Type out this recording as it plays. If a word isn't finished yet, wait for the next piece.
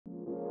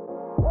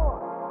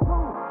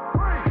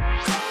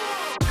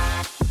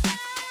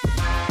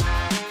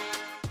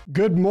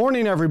Good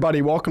morning,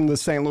 everybody. Welcome to the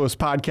St. Louis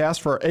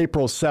podcast for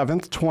April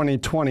 7th,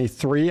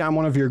 2023. I'm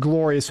one of your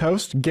glorious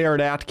hosts,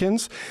 Garrett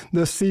Atkins,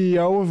 the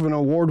CEO of an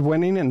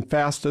award-winning and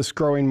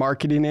fastest-growing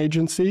marketing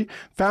agency,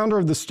 founder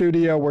of the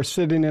studio we're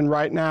sitting in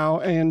right now,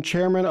 and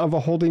chairman of a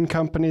holding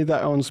company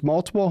that owns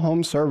multiple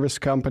home service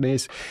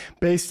companies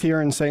based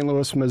here in St.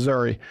 Louis,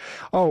 Missouri.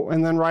 Oh,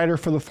 and then writer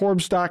for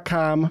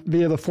theforbes.com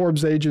via the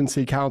Forbes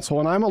Agency Council.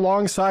 And I'm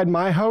alongside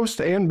my host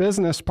and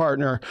business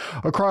partner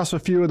across a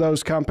few of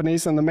those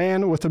companies, and the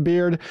man with a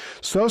beard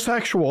so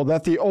sexual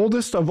that the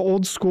oldest of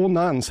old school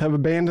nuns have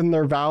abandoned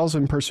their vows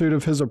in pursuit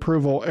of his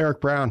approval,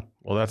 Eric Brown.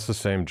 Well, that's the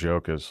same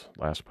joke as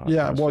last podcast.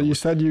 Yeah, well, you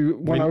said you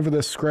went over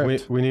this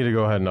script. We need to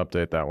go ahead and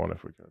update that one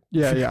if we could.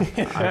 Yeah.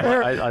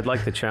 I'd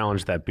like to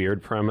challenge that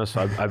beard premise.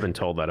 I've been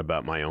told that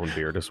about my own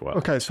beard as well.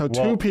 Okay, so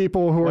two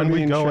people who are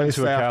being chased after. When we go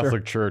into a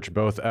Catholic church,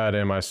 both Ed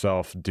and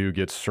myself do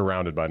get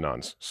surrounded by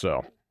nuns.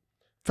 So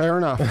fair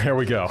enough. There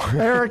we go.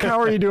 Eric, how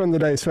are you doing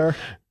today, sir?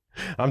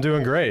 I'm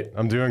doing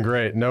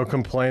great. No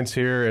complaints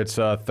here. It's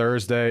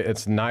Thursday.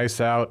 It's nice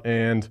out,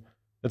 and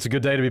it's a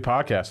good day to be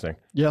podcasting.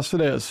 Yes,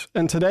 it is.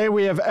 And today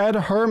we have Ed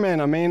Herman,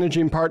 a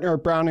managing partner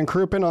at Brown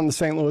Crouppen on the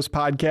St. Louis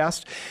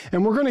podcast.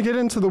 And we're going to get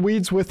into the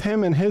weeds with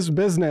him and his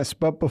business.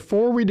 But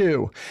before we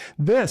do,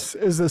 this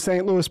is the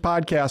St. Louis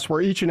podcast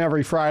where each and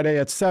every Friday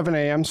at 7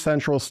 a.m.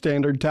 Central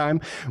Standard Time,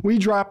 we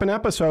drop an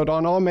episode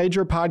on all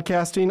major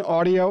podcasting,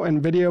 audio,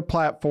 and video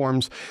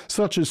platforms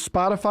such as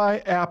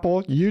Spotify,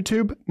 Apple,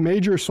 YouTube,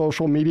 major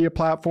social media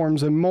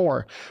platforms, and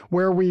more,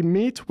 where we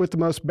meet with the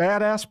most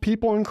badass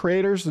people and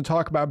creators to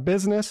talk about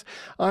business,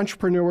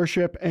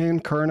 entrepreneurship,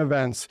 and current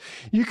events.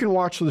 You can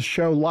watch the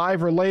show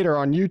live or later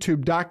on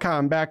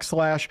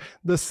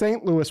youtube.com/the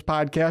St. Louis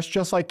podcast,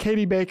 just like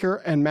Katie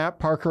Baker and Matt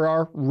Parker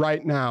are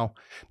right now.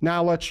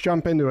 Now let's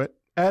jump into it.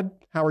 Ed,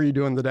 how are you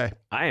doing today?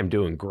 I am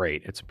doing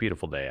great. It's a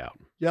beautiful day out.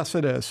 Yes,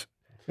 it is.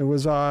 It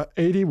was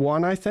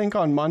 81, I think,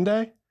 on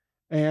Monday.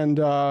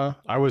 And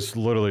I was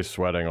literally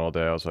sweating all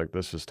day. I was like,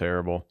 this is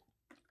terrible.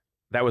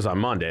 That was on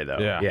Monday, though.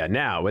 Yeah.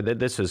 Now,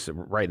 this is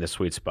right in the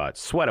sweet spot.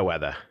 Sweater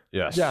weather.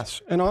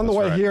 Yes. And on the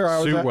way here, I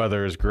was Suit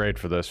weather is great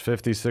for this.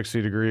 50,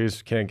 60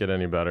 degrees. Can't get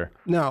any better.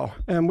 No.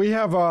 And we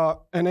have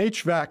an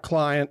HVAC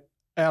client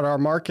at our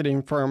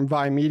marketing firm,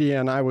 Vi Media,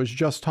 and I was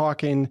just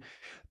talking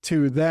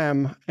to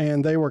them,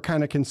 and they were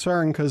kind of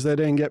concerned because they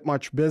didn't get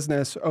much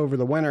business over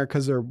the winter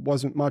because there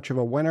wasn't much of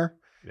a winter.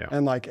 Yeah.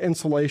 And like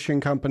insulation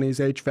companies,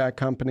 HVAC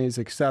companies,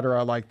 et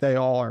cetera, like they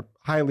all are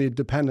highly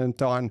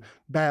dependent on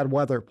bad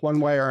weather one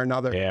way or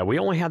another. Yeah, we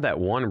only had that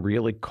one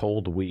really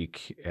cold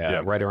week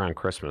right around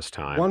Christmas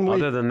time. 1 week.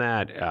 Other than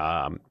that,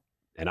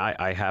 and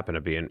I happen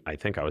to be in, I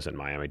think I was in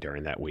Miami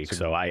during that week.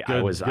 So I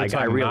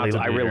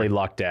really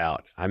lucked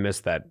out. I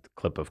missed that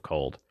clip of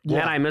cold. Yeah.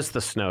 And I missed the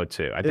snow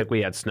too. I think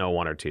we had snow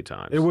one or two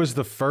times. It was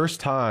the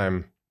first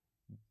time,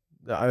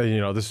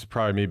 this is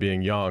probably me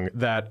being young,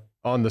 that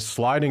on the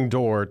sliding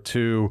door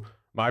to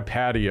my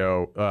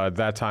patio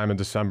that time in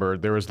December,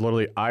 there was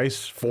literally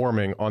ice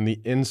forming on the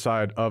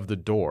inside of the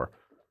door.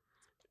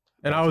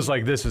 And I was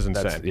like, this is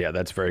insane.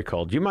 That's very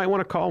cold. You might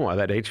want to call one of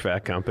that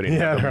HVAC company and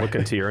have them look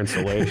into your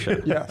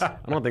insulation. Yes. I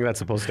don't think that's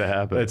supposed to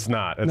happen. It's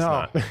not.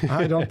 No,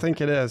 I don't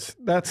think it is.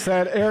 That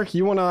said, Eric,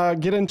 you want to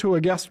get into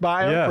a guest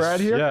bio for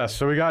Ed here? Yes.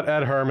 So we got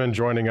Ed Herman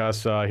joining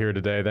us here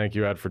today. Thank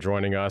you, Ed, for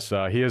joining us.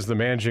 He is the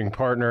managing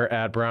partner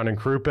at Brown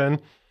Crouppen,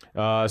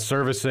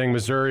 servicing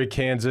Missouri,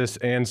 Kansas,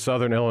 and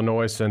Southern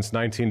Illinois since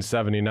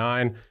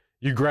 1979.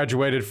 You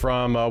graduated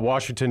from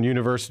Washington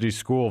University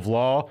School of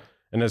Law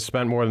and has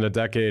spent more than a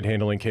decade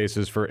handling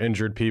cases for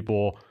injured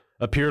people.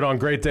 Appeared on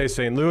Great Day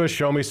St. Louis,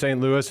 Show Me St.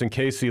 Louis, and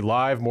KC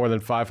Live more than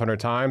 500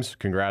 times.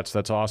 Congrats,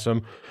 that's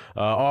awesome.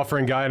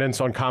 Offering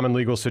guidance on common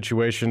legal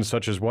situations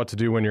such as what to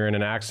do when you're in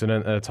an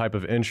accident and a type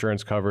of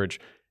insurance coverage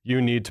you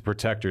need to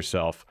protect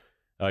yourself.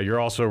 You're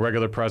also a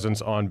regular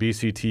presence on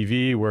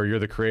BCTV, where you're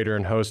the creator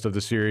and host of the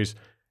series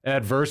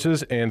Ed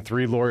Versus and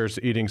Three Lawyers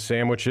Eating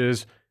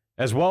Sandwiches,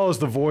 as well as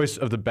the voice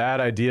of the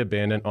Bad Idea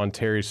Bandit on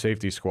Terry's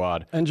Safety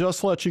Squad. And just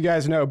to let you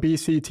guys know,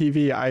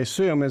 BCTV, I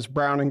assume, is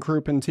Brown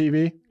Crouppen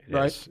TV,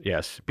 right?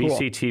 Yes. Cool.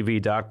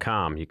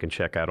 BCTV.com. You can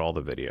check out all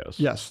the videos.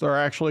 Yes, they're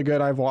actually good.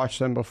 I've watched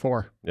them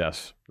before.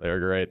 Yes, they're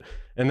great.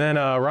 And then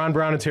Ron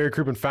Brown and Terry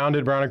Crouppen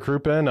founded Brown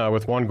Crouppen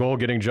with one goal: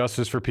 getting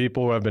justice for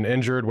people who have been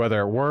injured, whether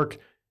at work,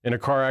 in a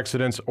car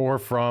accidents, or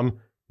from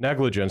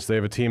negligence. They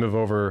have a team of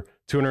over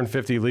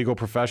 250 legal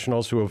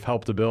professionals who have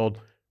helped to build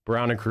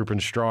Brown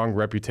Crouppen's strong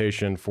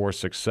reputation for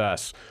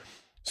success.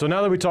 So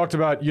now that we talked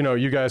about,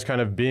 you guys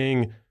kind of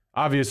being,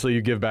 obviously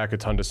you give back a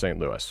ton to St.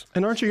 Louis.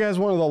 And aren't you guys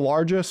one of the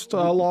largest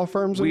law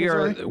firms in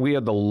Missouri? We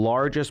are the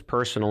largest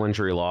personal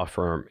injury law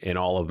firm in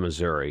all of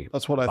Missouri.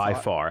 That's what I thought. By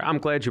far. I'm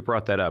glad you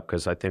brought that up,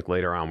 because I think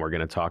later on we're going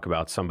to talk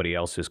about somebody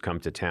else who's come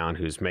to town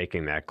who's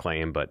making that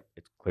claim, but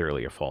it's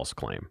clearly a false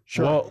claim.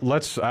 Sure.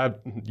 Well,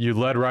 you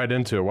led right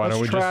into it. Why don't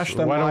we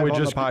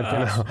just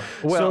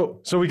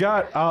podcast? So we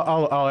got,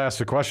 I'll ask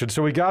the question.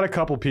 So we got a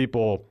couple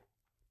people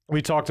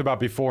we talked about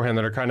beforehand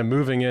that are kind of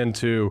moving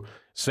into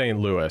St.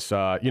 Louis.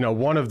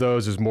 One of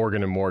those is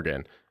Morgan &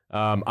 Morgan.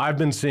 I've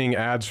been seeing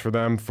ads for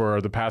them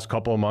for the past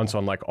couple of months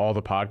on like all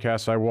the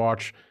podcasts I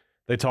watch.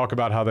 They talk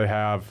about how they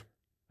have,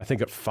 I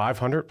think,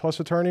 500 plus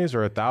attorneys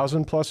or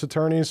 1,000 plus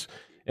attorneys.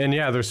 And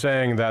yeah, they're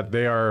saying that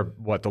they are,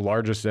 what, the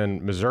largest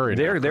in Missouri?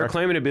 They're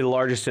claiming to be the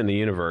largest in the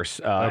universe.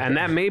 Okay. And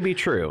that may be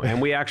true.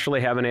 And we actually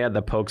have an ad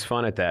that pokes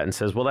fun at that and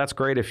says, well, that's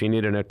great if you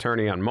need an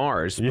attorney on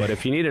Mars. But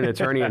if you need an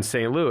attorney in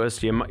St.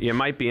 Louis, you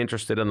might be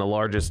interested in the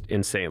largest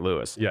in St.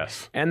 Louis.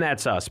 Yes. And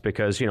that's us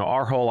because, you know,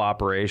 our whole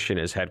operation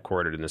is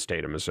headquartered in the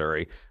state of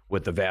Missouri,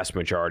 with the vast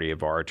majority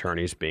of our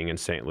attorneys being in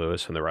St.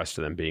 Louis and the rest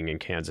of them being in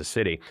Kansas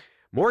City.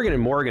 Morgan &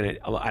 Morgan,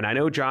 and I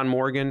know John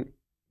Morgan,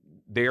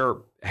 they're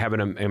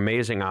having an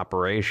amazing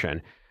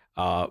operation,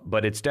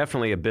 but it's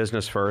definitely a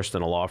business first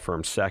and a law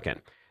firm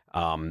second.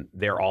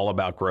 They're all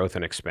about growth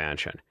and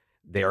expansion.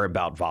 They're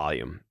about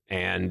volume.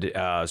 And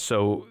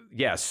so,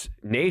 yes,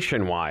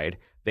 nationwide,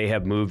 they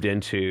have moved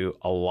into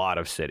a lot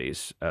of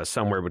cities,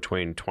 somewhere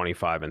between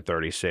 25 and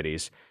 30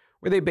 cities,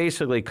 where they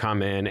basically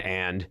come in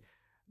and,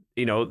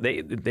 you know,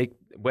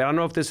 well, I don't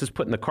know if this is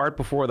putting the cart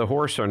before the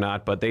horse or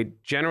not, but they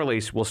generally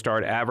will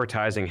start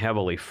advertising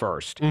heavily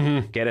first,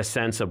 get a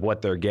sense of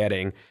what they're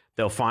getting.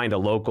 They'll find a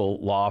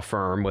local law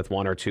firm with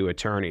 1 or 2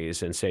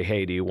 attorneys and say,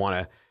 hey, do you want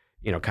to,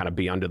 you know, kind of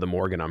be under the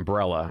Morgan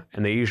umbrella?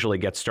 And they usually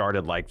get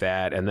started like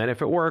that. And then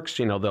if it works,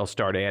 you know, they'll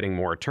start adding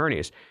more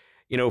attorneys.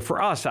 You know,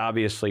 for us,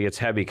 obviously, it's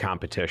heavy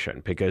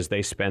competition because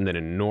they spend an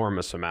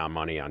enormous amount of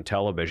money on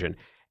television.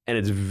 And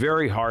it's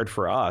very hard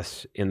for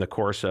us in the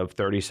course of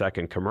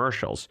 30-second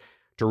commercials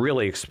to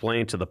really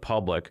explain to the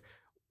public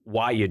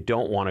why you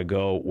don't want to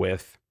go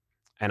with,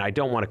 and I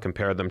don't want to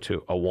compare them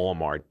to a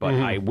Walmart, but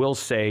I will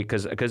say,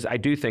 because I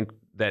do think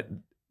that,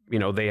 you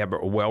know, they have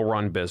a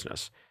well-run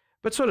business,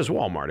 but so does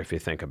Walmart if you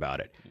think about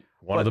it.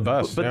 One of the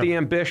best. But the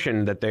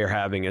ambition that they're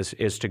having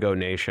is to go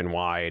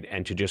nationwide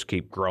and to just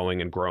keep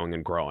growing and growing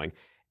and growing.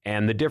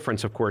 And the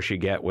difference, of course, you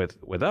get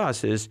with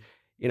us is,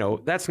 you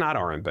know, that's not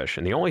our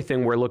ambition. The only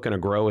thing we're looking to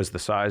grow is the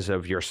size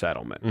of your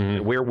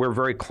settlement. We're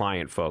very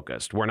client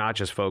focused. We're not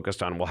just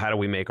focused on, well, how do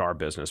we make our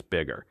business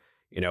bigger?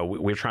 You know,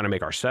 we're trying to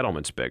make our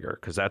settlements bigger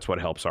because that's what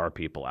helps our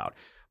people out.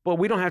 But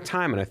we don't have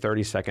time in a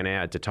 30-second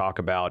ad to talk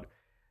about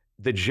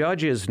the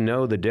judges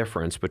know the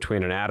difference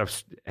between an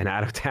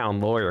out-of-town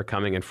lawyer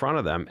coming in front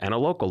of them and a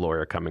local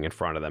lawyer coming in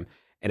front of them.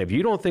 And if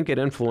you don't think it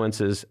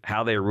influences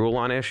how they rule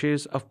on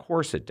issues, of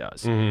course it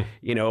does.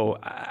 You know,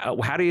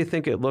 how do you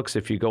think it looks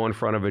if you go in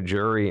front of a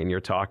jury and you're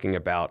talking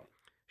about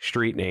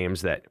street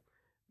names that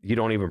you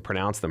don't even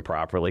pronounce them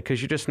properly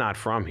because you're just not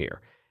from here?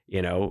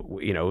 You know,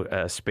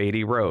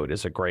 Spady Road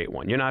is a great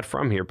one. You're not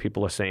from here.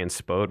 People are saying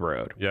Spode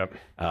Road. Yep.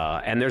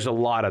 And there's a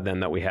lot of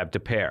them that we have.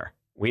 DePere.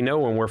 We know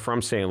when we're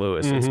from St.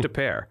 Louis, it's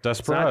DePere.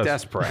 It's not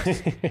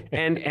Desprez.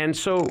 and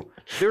so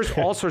there's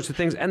all sorts of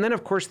things. And then,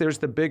 of course, there's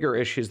the bigger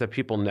issues that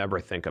people never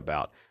think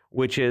about,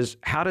 which is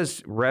how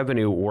does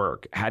revenue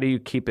work? How do you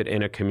keep it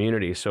in a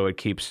community so it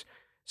keeps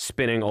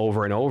spinning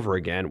over and over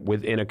again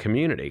within a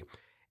community?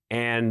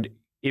 And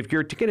if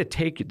you're going to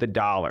take the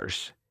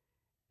dollars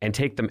and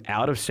take them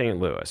out of St.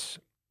 Louis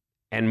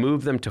and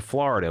move them to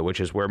Florida,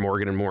 which is where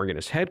Morgan & Morgan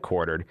is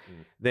headquartered,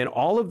 then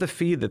all of the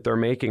fee that they're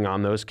making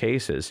on those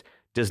cases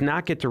does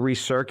not get to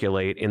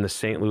recirculate in the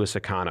St. Louis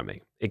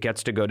economy. It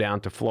gets to go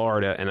down to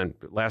Florida, and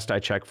last I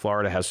checked,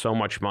 Florida has so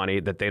much money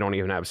that they don't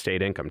even have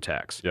state income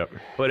tax. Yep.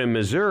 But in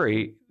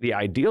Missouri, the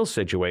ideal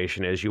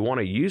situation is you want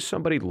to use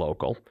somebody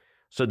local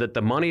so that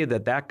the money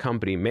that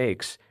company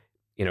makes,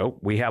 you know,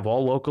 we have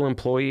all local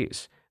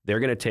employees. They're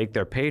going to take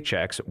their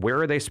paychecks.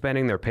 Where are they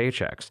spending their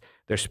paychecks?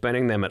 They're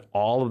spending them at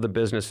all of the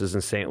businesses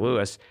in St.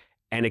 Louis,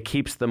 and it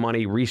keeps the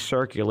money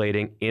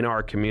recirculating in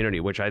our community,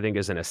 which I think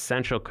is an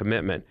essential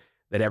commitment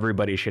that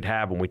everybody should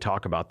have when we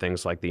talk about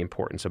things like the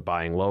importance of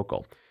buying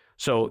local.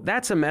 So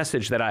that's a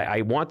message that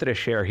I wanted to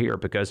share here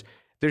because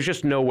there's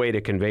just no way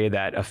to convey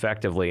that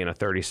effectively in a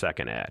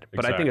 30-second ad.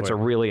 But I think it's a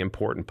really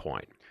important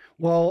point.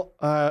 Well,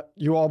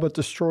 you all but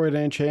destroyed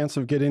any chance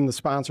of getting the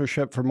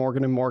sponsorship for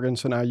Morgan & Morgan,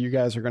 so now you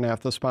guys are going to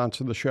have to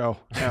sponsor the show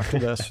after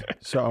this.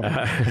 So,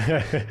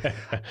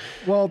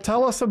 well,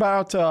 tell us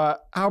about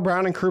how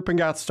Brown & Crouppen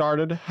got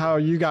started, how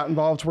you got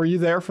involved. Were you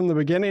there from the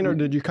beginning, or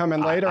did you come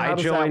in later? How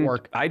does that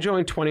work? I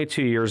joined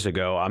 22 years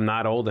ago. I'm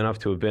not old enough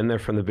to have been there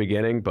from the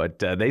beginning, but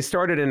they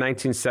started in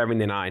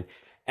 1979.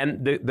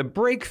 And the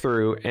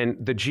breakthrough and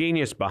the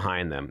genius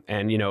behind them,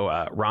 and, you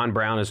know, Ron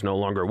Brown is no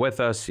longer with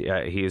us.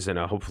 He's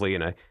hopefully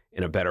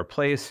in a better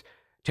place.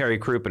 Terry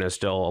Crouppen is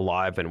still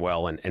alive and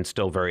well and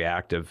still very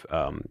active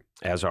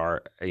as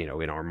our, you know,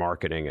 in our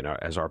marketing and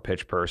as our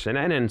pitch person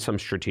and in some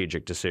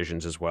strategic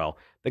decisions as well.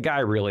 The guy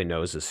really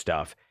knows his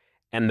stuff.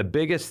 And the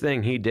biggest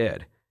thing he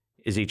did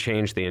is he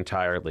changed the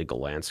entire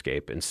legal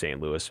landscape in St.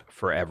 Louis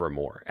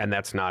forevermore. And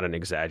that's not an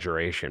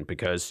exaggeration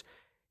because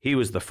he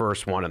was the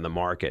first one in the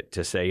market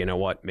to say, you know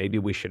what, maybe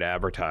we should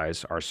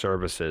advertise our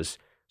services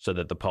so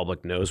that the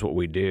public knows what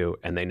we do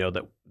and they know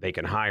that they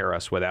can hire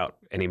us without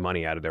any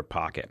money out of their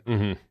pocket.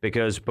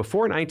 Because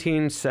before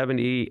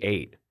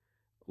 1978,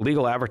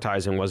 legal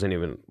advertising wasn't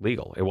even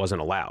legal. It wasn't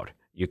allowed.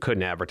 You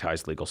couldn't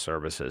advertise legal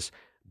services.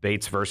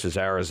 Bates versus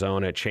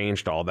Arizona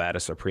changed all that, a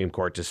Supreme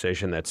Court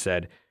decision that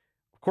said,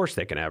 of course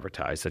they can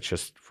advertise. It's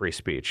just free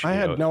speech. I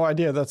had no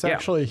idea. That's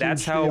actually a huge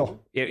that's how deal.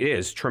 It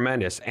is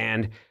tremendous.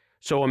 And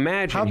so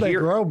imagine how'd they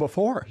grow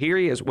before? Here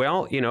he is.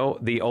 Well,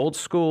 the old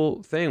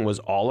school thing was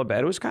all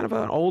about, it was kind of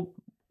an old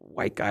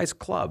white guys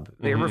club.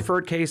 They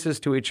referred cases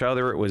to each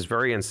other. It was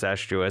very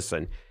incestuous,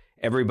 and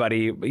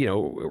everybody,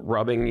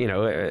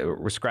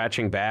 rubbing,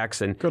 scratching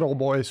backs and good old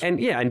boys. And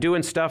and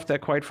doing stuff that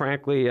quite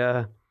frankly,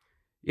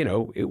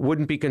 it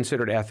wouldn't be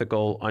considered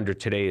ethical under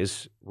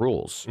today's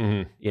rules.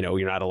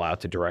 You're not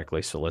allowed to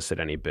directly solicit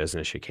any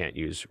business. You can't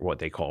use what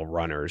they call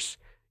runners,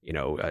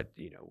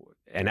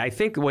 and I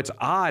think what's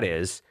odd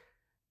is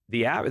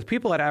the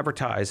people that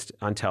advertised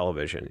on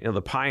television, the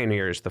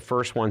pioneers, the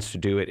first ones to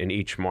do it in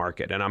each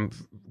market, and I'm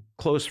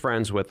close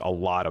friends with a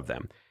lot of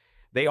them.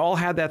 They all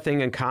had that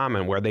thing in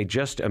common where they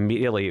just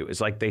immediately, it was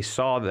like they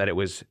saw that it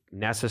was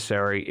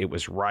necessary, it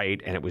was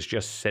right, and it was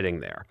just sitting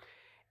there.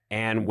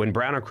 And when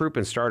Brown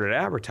Crouppen started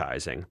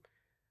advertising,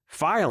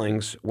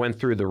 filings went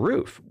through the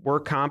roof.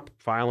 Work comp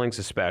filings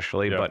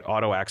especially, but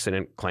auto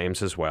accident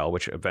claims as well,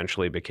 which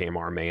eventually became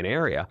our main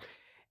area.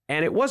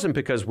 And it wasn't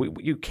because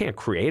you can't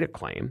create a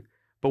claim,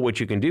 but what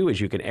you can do is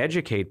you can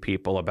educate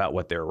people about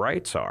what their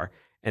rights are.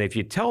 And if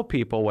you tell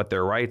people what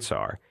their rights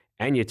are,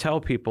 and you tell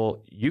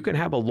people you can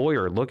have a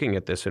lawyer looking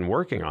at this and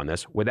working on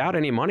this without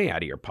any money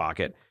out of your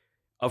pocket,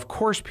 of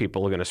course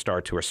people are going to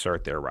start to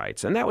assert their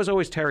rights. And that was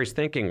always Terry's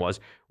thinking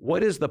was,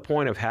 what is the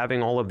point of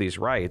having all of these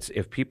rights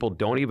if people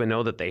don't even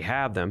know that they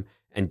have them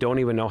and don't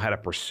even know how to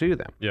pursue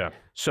them? Yeah.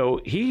 So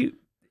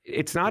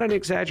it's not an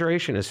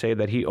exaggeration to say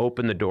that he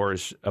opened the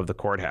doors of the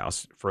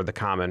courthouse for the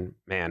common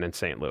man in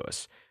St.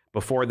 Louis.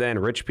 Before then,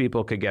 rich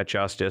people could get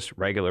justice,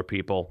 regular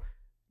people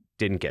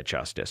didn't get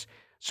justice.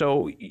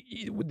 So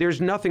there's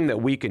nothing that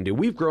we can do.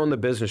 We've grown the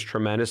business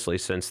tremendously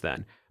since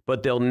then,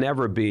 but there'll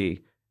never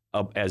be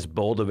as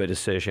bold of a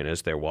decision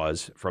as there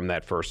was from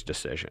that first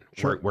decision.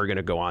 Sure. We're going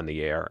to go on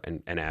the air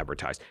and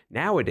advertise.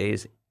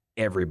 Nowadays,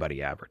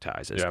 everybody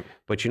advertises. Yeah.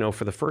 But,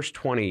 for the first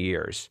 20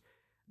 years,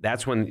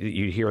 that's when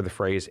you hear the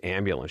phrase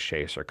ambulance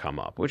chaser come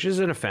up, which is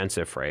an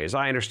offensive phrase.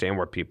 I understand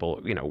where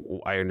people,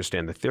 I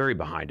understand the theory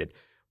behind it.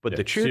 But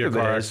the truth of it is,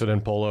 car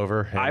accident, pull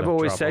over. I've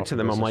always said to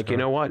them, I'm like, you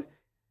know what?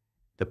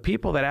 The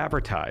people that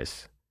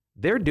advertise,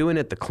 they're doing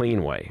it the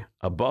clean way,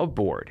 above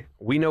board.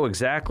 We know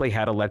exactly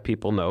how to let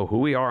people know who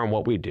we are and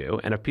what we do.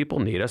 And if people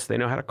need us, they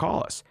know how to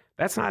call us.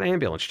 That's not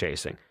ambulance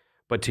chasing.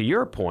 But to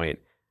your point,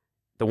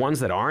 the ones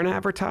that aren't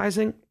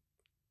advertising,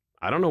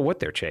 I don't know what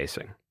they're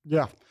chasing.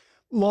 Yeah.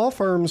 Law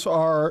firms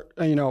are,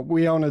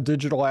 we own a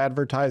digital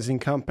advertising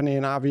company,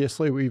 and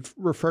obviously we've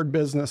referred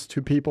business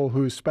to people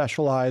who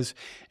specialize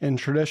in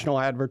traditional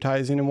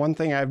advertising. And one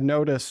thing I've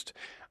noticed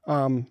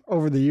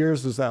over the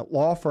years is that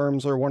law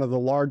firms are one of the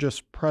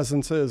largest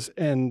presences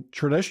in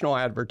traditional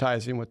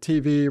advertising with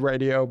TV,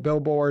 radio,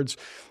 billboards,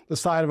 the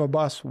side of a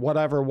bus,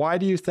 whatever. Why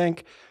do you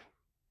think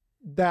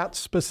that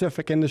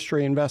specific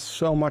industry invests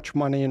so much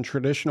money in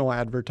traditional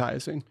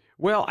advertising?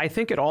 Well, I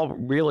think it all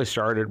really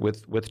started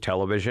with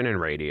television and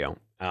radio.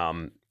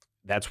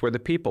 That's where the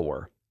people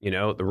were,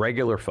 the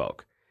regular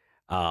folk.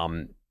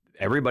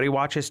 Everybody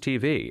watches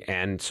TV,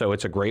 and so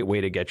it's a great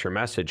way to get your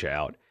message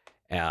out.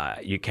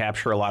 You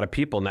capture a lot of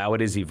people. Now it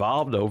has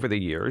evolved over the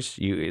years.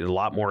 A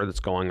lot more that's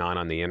going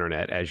on the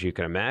internet, as you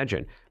can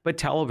imagine. But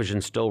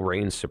television still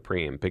reigns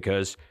supreme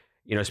because,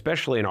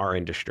 especially in our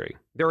industry,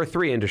 there are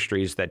three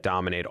industries that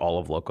dominate all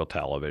of local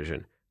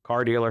television: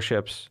 car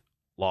dealerships,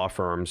 law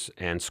firms,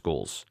 and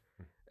schools.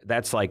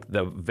 That's like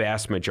the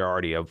vast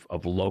majority of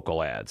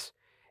local ads.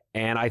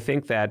 And I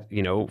think that,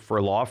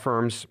 for law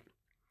firms,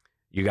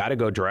 you got to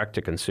go direct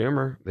to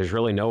consumer. There's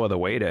really no other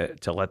way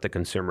to let the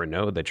consumer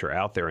know that you're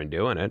out there and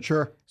doing it.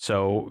 Sure.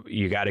 So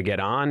you got to get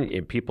on.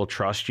 People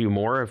trust you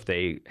more if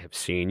they have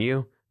seen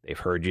you, they've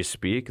heard you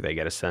speak, they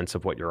get a sense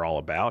of what you're all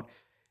about.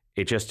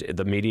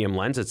 The medium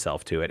lends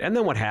itself to it. And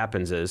then what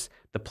happens is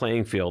the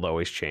playing field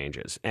always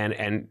changes.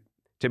 And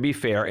to be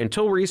fair,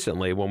 until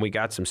recently, when we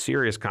got some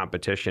serious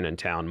competition in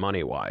town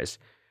money-wise,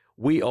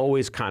 we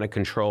always kind of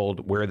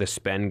controlled where the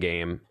spend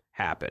game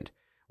happened.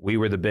 We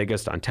were the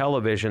biggest on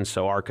television,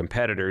 so our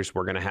competitors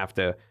were going to have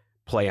to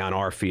play on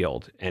our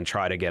field and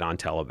try to get on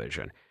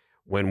television.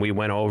 When we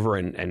went over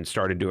and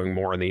started doing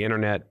more on the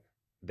internet,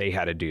 they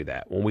had to do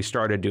that. When we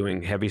started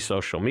doing heavy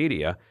social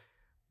media,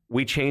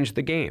 we changed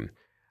the game.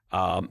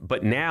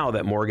 But now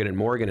that Morgan &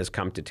 Morgan has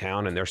come to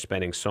town and they're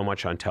spending so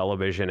much on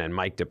television, and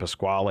Mike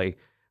DePasquale,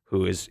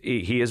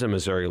 he is a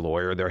Missouri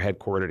lawyer. They're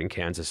headquartered in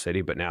Kansas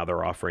City, but now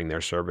they're offering their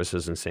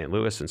services in St.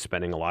 Louis and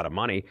spending a lot of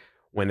money.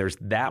 When there's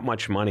that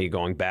much money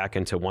going back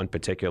into one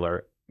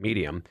particular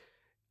medium,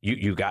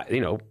 you got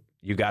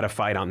to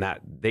fight on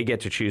that. They get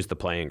to choose the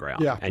playing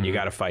ground, and you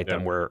got to fight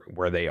them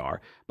where they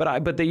are.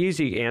 But the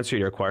easy answer to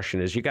your question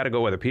is you got to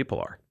go where the people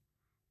are.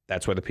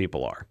 That's where the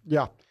people are.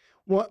 Yeah.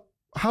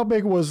 How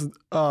big was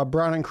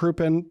Brown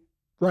Crouppen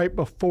right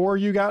before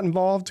you got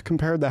involved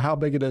compared to how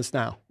big it is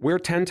now? We're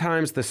 10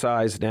 times the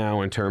size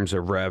now in terms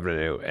of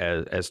revenue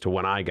as to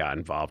when I got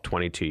involved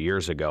 22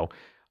 years ago.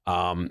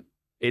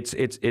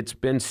 It's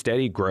been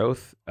steady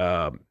growth.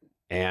 We've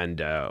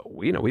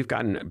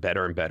gotten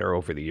better and better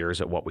over the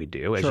years at what we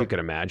do. As you can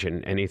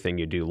imagine, anything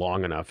you do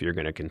long enough, you're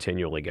going to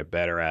continually get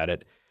better at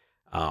it.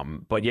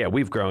 But yeah,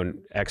 we've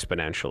grown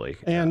exponentially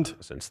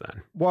since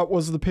then. What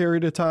was the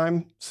period of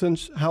time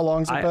since? How long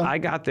has it been? I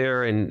got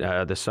there in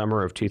the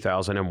summer of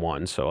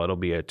 2001, so it'll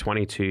be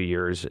 22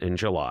 years in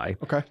July.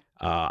 Okay.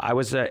 I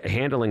was a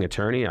handling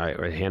attorney,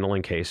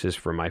 handling cases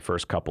for my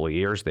first couple of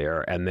years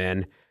there, and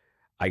then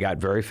I got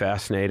very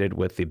fascinated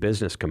with the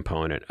business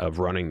component of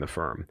running the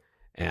firm.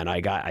 And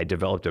I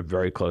developed a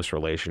very close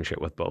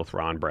relationship with both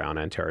Ron Brown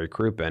and Terry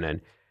Crouppen.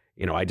 And,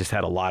 I just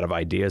had a lot of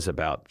ideas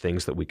about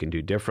things that we can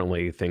do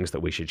differently, things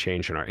that we should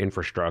change in our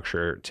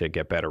infrastructure to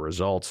get better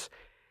results.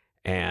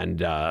 And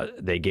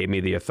they gave me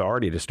the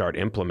authority to start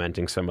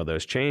implementing some of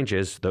those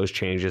changes. Those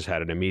changes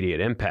had an immediate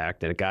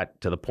impact. And it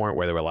got to the point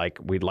where they were like,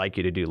 we'd like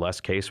you to do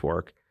less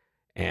casework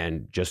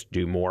and just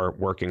do more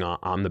working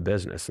on the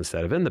business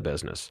instead of in the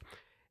business.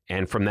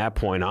 And from that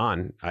point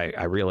on, I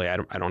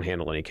don't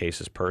handle any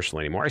cases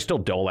personally anymore. I still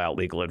dole out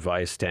legal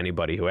advice to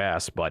anybody who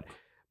asks, but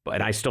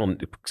I still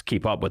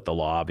keep up with the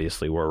law.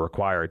 Obviously, we're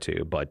required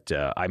to, but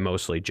I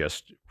mostly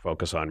just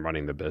focus on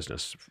running the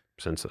business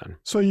since then.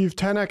 So you've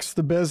 10x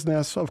the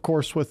business, of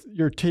course, with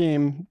your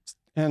team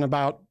in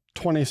about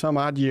 20 some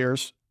odd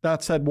years.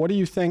 That said, what do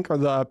you think are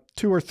the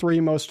 2 or 3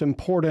 most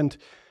important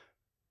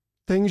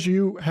things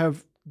you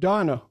have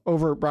done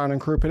over at Brown &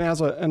 Crouppen as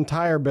an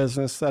entire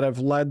business that have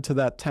led to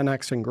that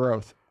 10x in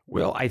growth?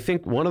 Well, I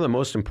think one of the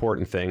most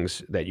important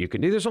things that you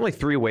can do, there's only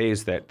 3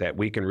 ways that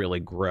we can really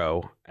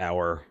grow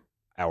our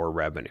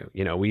revenue.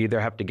 We either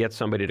have to get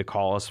somebody to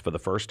call us for the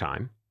first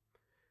time,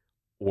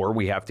 or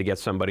we have to get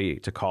somebody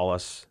to call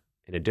us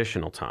an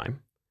additional time,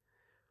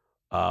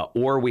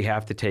 or we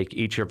have to take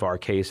each of our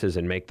cases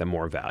and make them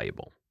more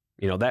valuable.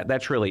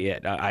 That's really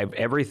it.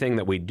 Everything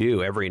that we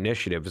do, every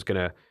initiative is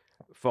going to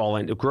fall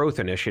into growth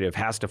initiative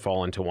has to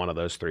fall into one of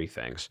those 3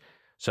 things.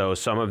 So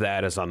some of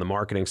that is on the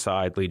marketing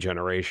side, lead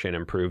generation,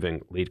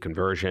 improving lead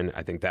conversion.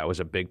 I think that was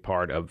a big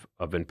part of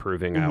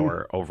improving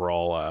our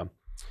overall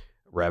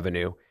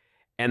revenue.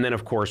 And then,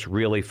 of course,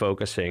 really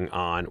focusing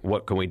on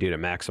what can we do to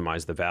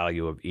maximize the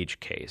value of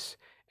each case.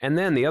 And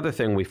then the other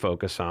thing we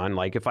focus on,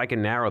 like if I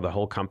can narrow the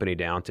whole company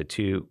down to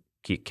 2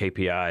 key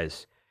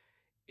KPIs,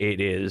 it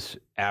is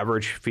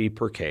average fee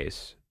per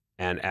case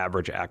and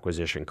average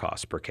acquisition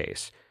cost per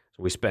case.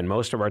 So we spend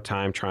most of our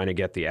time trying to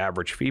get the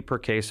average fee per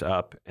case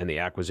up and the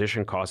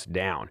acquisition cost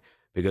down,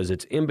 because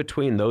it's in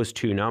between those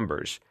 2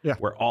 numbers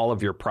where all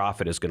of your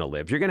profit is going to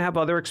live. You're going to have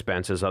other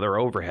expenses, other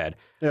overhead,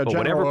 but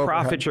whatever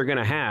profit you're going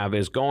to have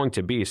is going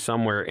to be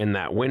somewhere in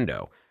that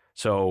window.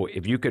 So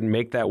if you can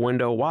make that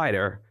window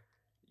wider,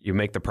 you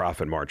make the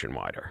profit margin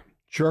wider.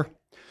 Sure.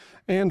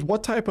 And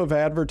what type of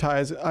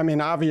advertising? I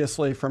mean,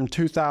 obviously from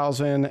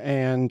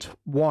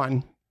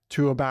 2001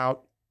 to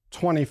about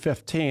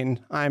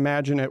 2015, I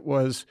imagine it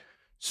was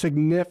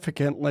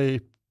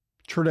significantly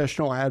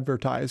traditional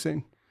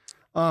advertising.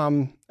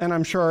 And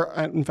I'm sure,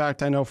 in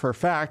fact, I know for a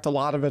fact, a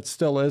lot of it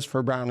still is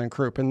for Brown &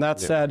 Crouppen. That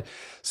said,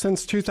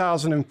 since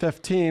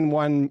 2015,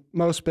 when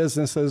most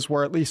businesses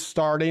were at least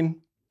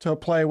starting to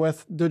play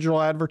with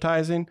digital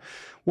advertising,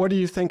 what do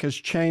you think has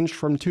changed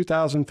from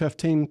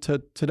 2015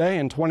 to today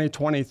in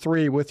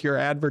 2023 with your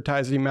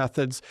advertising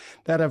methods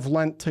that have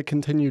lent to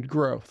continued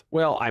growth?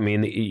 Well, I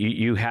mean,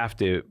 you have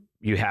to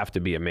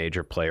be a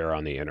major player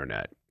on the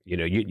internet.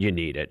 You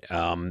need it.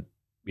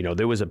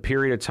 There was a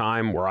period of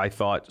time where I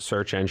thought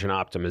search engine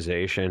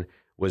optimization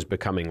was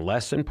becoming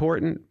less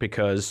important,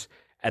 because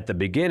at the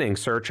beginning,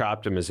 search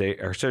engine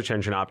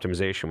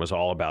optimization was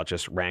all about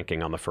just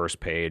ranking on the first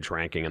page,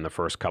 ranking in the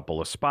first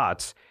couple of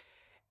spots.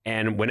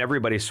 And when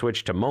everybody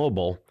switched to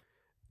mobile,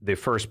 the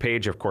first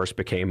page, of course,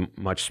 became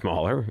much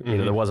smaller.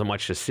 There wasn't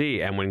much to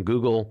see. And when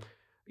Google,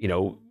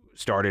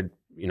 started,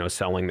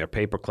 selling their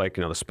pay-per-click,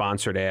 the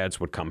sponsored ads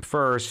would come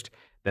first.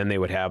 Then they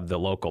would have the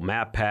local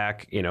map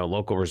pack,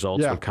 local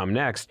results would come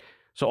next.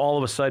 So all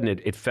of a sudden,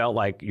 it felt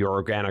like your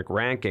organic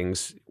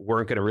rankings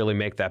weren't going to really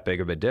make that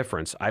big of a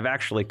difference. I've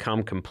actually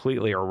come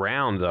completely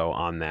around, though,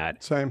 on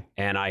that. Same.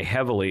 And I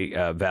heavily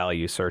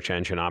value search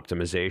engine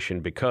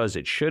optimization, because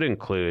it should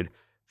include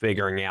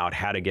figuring out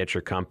how to get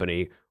your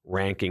company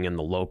ranking in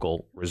the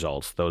local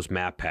results, those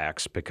map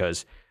packs,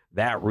 because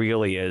that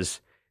really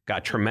is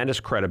got tremendous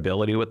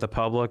credibility with the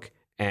public,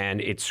 and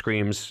it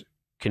screams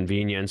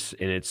convenience,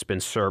 and it's been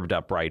served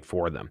up right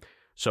for them.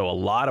 So a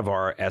lot of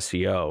our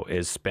SEO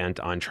is spent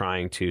on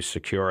trying to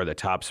secure the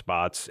top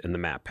spots in the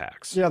map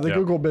packs. Yeah, the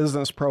Google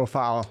business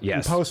profile.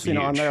 Yes, and posting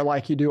on there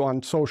like you do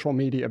on social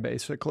media,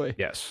 basically.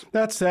 Yes.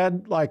 That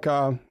said, like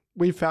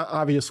we found,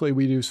 obviously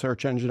we do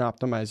search engine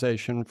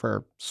optimization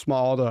for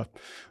small to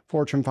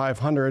Fortune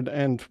 500.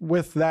 And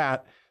with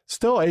that,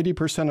 still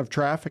 80% of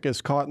traffic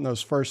is caught in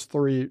those first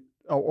 3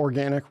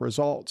 organic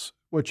results,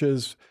 which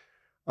is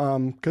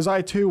because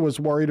I too was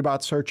worried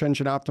about search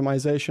engine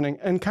optimization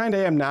and kind of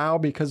am now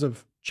because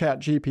of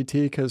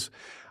ChatGPT, because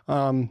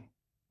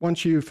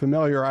once you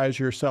familiarize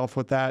yourself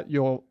with that,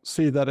 you'll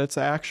see that it's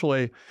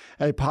actually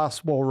a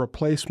possible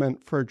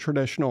replacement for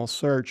traditional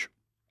search.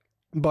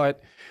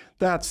 But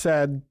that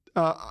said,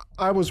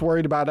 I was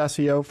worried about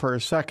SEO for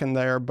a second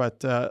there,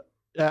 but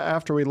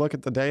after we look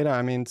at the data,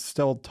 I mean,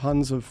 still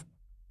tons of,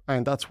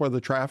 and that's where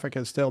the traffic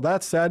is still.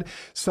 That said,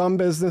 some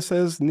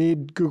businesses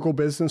need Google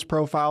business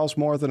profiles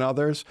more than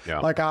others. Yeah.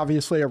 Like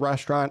obviously a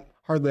restaurant,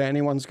 hardly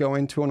anyone's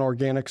going to an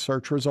organic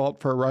search result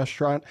for a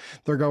restaurant.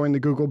 They're going to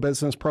Google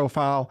business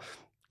profile,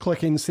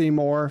 clicking see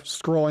more,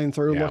 scrolling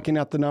through, looking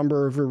at the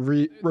number of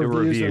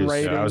reviews and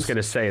ratings. I was going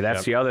to say,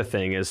 that's the other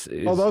thing is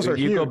those are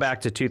huge. Go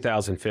back to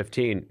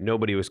 2015,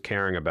 nobody was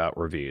caring about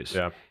reviews.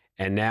 Yeah.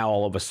 And now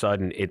all of a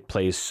sudden it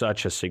plays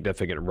such a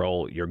significant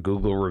role. Your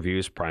Google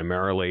reviews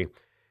primarily,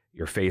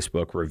 your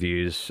Facebook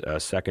reviews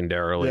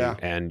secondarily,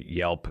 and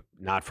Yelp,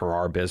 not for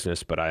our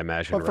business, but I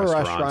imagine but for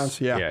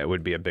restaurants, it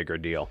would be a bigger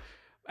deal.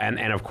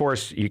 And of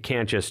course, you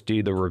can't just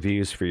do the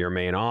reviews for your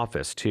main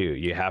office too.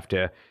 You have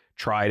to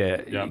try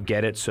to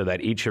get it so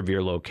that each of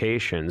your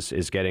locations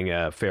is getting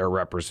a fair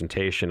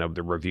representation of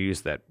the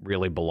reviews that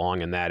really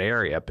belong in that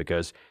area,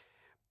 because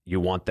you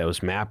want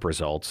those map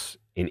results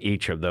in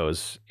each of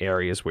those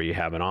areas where you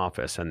have an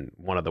office. And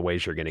one of the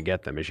ways you're going to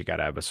get them is you got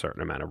to have a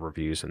certain amount of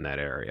reviews in that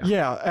area.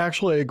 Yeah,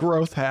 actually a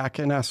growth hack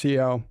in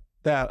SEO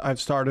that I've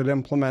started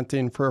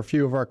implementing for a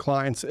few of our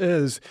clients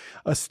is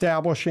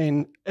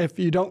establishing, if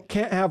you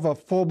can't have a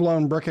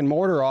full-blown brick and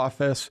mortar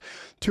office,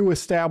 to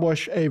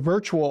establish a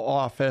virtual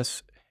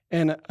office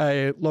in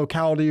a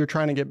locality you're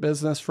trying to get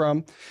business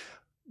from,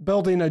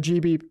 building a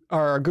GB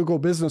or a Google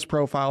business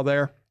profile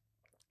there,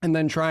 and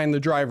then trying to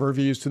drive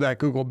reviews to that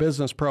Google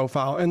business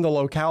profile in the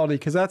locality,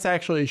 because that's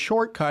actually a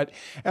shortcut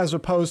as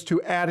opposed to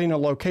adding a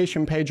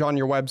location page on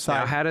your website.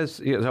 Now, how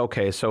does,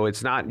 okay, so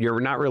it's not, you're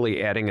not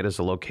really adding it as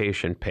a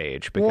location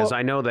page, because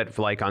I know that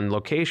like on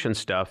location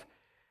stuff,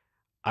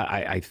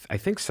 I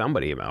think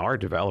somebody, our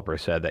developer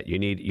said that you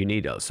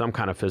need some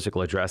kind of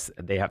physical address.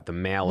 They have to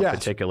mail a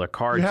particular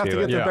card to it. You have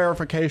to get the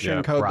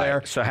verification code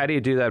there. So how do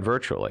you do that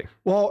virtually?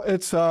 Well,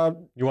 it's... you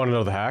want to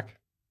know the hack?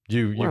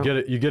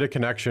 You get a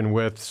connection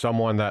with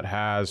someone that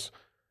has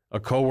a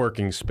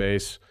co-working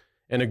space,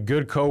 and a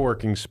good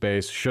co-working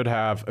space should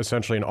have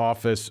essentially an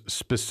office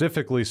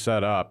specifically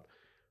set up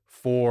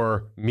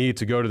for me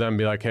to go to them and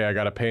be like, hey, I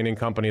got a painting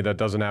company that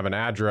doesn't have an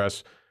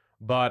address,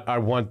 but I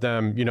want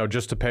them,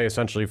 just to pay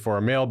essentially for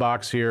a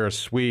mailbox here, a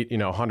suite,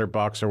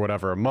 $100 or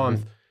whatever a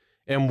month.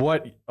 And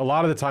a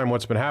lot of the time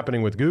what's been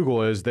happening with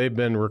Google is they've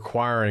been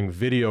requiring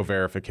video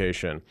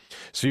verification.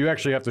 So you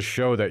actually have to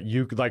show that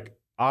you could, like,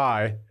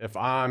 if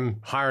I'm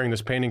hiring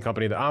this painting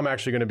company, that I'm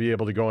actually going to be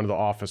able to go into the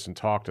office and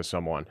talk to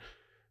someone.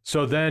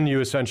 So then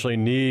you essentially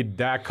need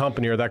that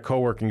company or that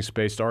co-working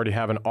space to already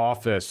have an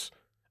office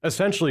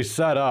essentially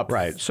set up.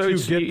 Right. So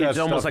it's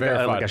almost like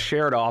a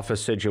shared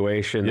office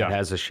situation that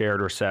has a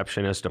shared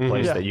receptionist, a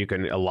place that you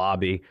can, a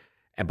lobby,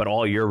 but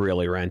all you're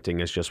really renting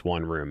is just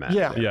one room.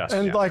 Yes.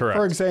 And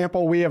for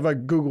example, we have a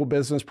Google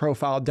business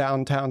profile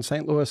downtown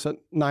St. Louis at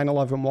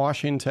 911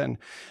 Washington,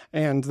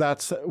 and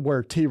that's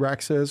where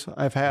T-Rex is.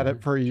 I've had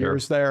it for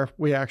years there.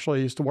 We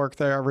actually used to work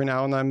there every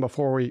now and then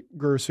before we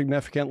grew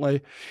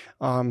significantly,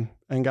 and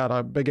got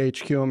a big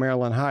HQ in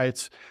Maryland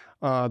Heights.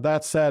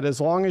 That said,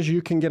 as long as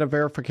you can get a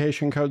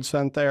verification code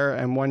sent there,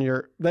 and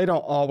when they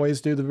don't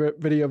always do the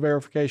video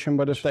verification,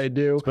 but if they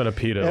do, it's been a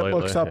PETA lately. It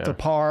looks up to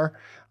par,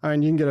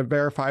 and you can get it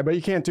verified, but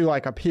you can't do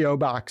like a PO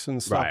box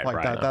and stuff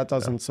like that. That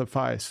doesn't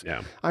suffice.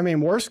 Yeah. I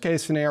mean, worst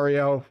case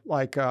scenario,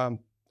 like,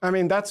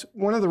 that's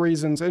one of the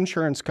reasons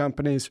insurance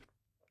companies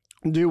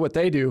do what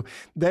they do.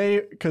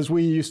 Because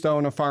we used to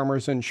own a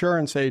farmer's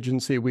insurance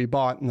agency we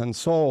bought and then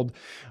sold.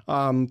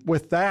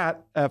 With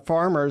that, at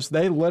Farmers,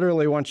 they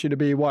literally want you to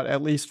be,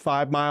 at least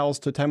 5 miles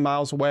to 10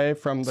 miles away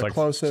from the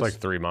closest. It's like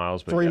 3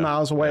 miles. But 3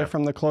 miles away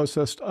from the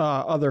closest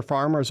other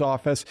farmer's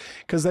office,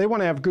 because they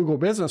want to have Google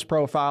business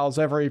profiles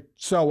every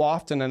so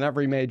often in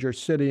every major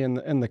city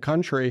in the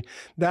country.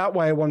 That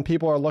way, when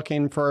people are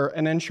looking for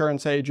an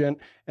insurance agent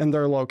in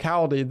their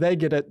locality, they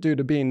get it due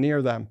to being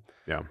near them.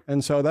 Yeah.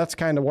 And so that's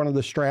kind of one of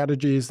the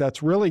strategies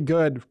that's really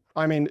good.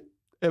 I mean,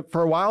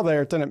 for a while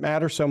there, it didn't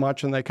matter so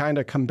much, and they kind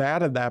of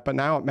combated that, but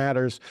now it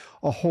matters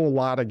a whole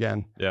lot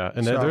again. Yeah.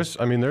 And there's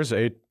I'm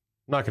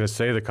not going to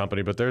say the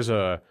company, but there's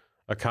a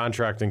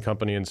contracting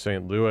company in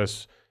St.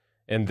 Louis,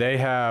 and they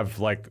have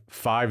like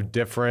 5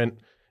 different,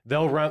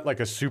 they'll rent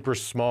like a super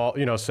small,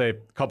 say a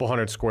couple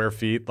hundred square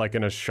feet, like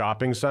in a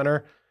shopping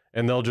center,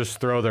 and they'll just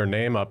throw their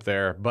name up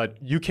there, but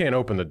you can't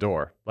open the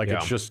door. Like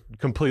it's just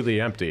completely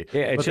empty.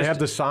 Yeah, but they have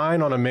the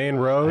sign on a main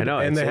road,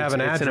 and they have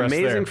an address there. It's an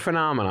amazing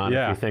phenomenon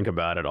if you think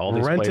about it. All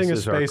these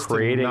places are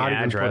creating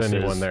addresses,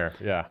 even put anyone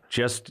there.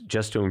 just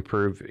to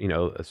improve,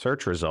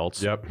 search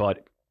results. Yep.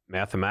 But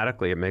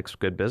mathematically, it makes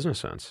good business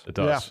sense. It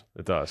does. Yeah.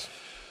 It does.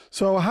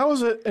 So how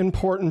is it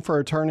important for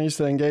attorneys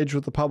to engage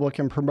with the public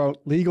and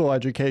promote legal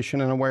education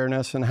and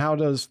awareness? And how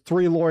does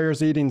 3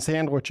 Lawyers Eating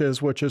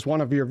Sandwiches, which is one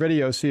of your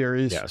video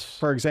series,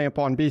 for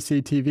example, on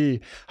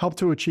BCTV, help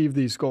to achieve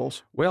these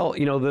goals? Well,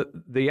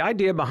 the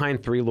idea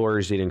behind 3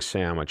 Lawyers Eating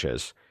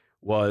Sandwiches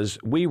was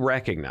we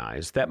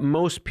recognize that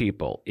most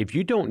people, if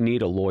you don't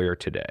need a lawyer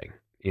today,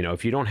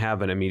 if you don't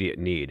have an immediate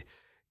need,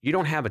 you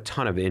don't have a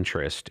ton of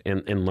interest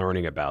in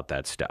learning about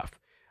that stuff.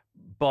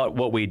 But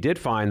what we did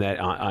find that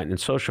in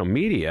social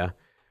media,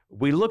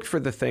 we looked for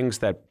the things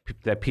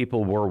that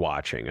people were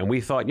watching, and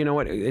we thought, you know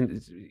what,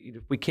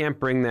 if we can't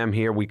bring them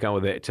here, we go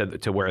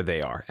to where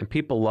they are. And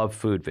people love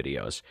food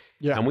videos.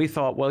 Yeah. And we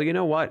thought, well, you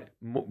know what,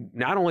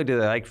 not only do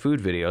they like food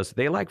videos,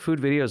 they like food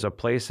videos of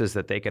places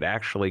that they could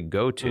actually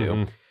go to.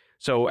 Mm-hmm.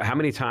 So how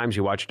many times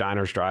you watch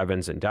diners,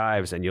 drive-ins, and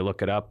dives, and you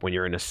look it up when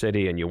you're in a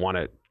city and you want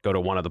to go to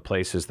one of the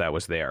places that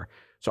was there.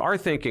 So our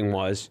thinking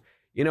was,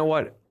 you know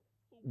what,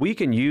 we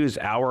can use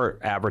our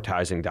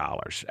advertising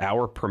dollars,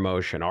 our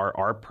promotion,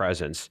 our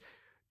presence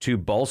to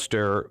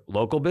bolster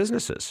local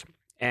businesses.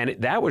 And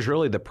that was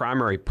really the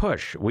primary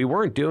push. We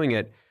weren't doing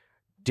it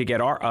to get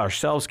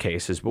ourselves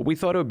cases, but we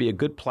thought it would be a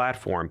good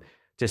platform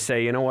to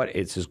say, you know what,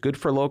 it's as good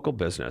for local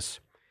business.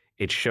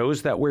 It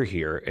shows that we're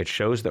here. It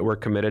shows that we're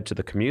committed to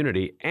the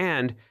community,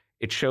 and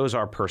it shows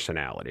our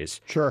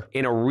personalities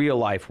in a real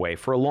life way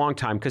for a long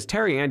time. Because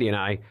Terry, Andy, and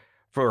I,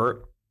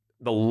 for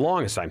the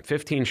longest time,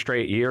 15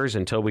 straight years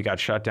until we got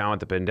shut down with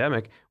the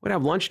pandemic, we'd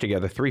have lunch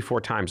together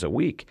 3-4 times a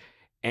week.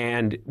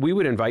 And we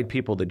would invite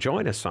people to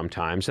join us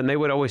sometimes, and they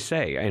would always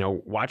say, you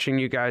know, watching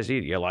you guys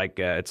eat, you're like,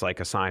 it's like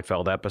a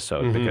Seinfeld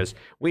episode, because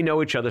we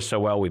know each other so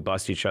well. We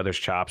bust each other's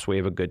chops. We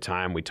have a good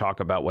time. We talk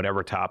about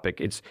whatever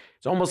topic. It's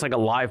almost like a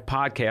live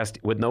podcast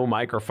with no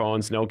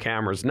microphones, no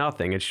cameras,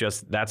 nothing. It's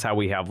just, that's how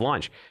we have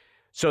lunch.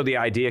 So the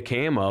idea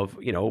came of,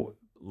 you know,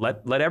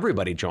 let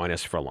everybody join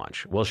us for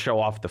lunch. We'll show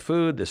off the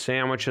food, the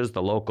sandwiches,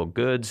 the local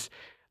goods,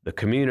 the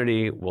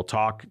community. We'll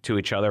talk to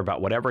each other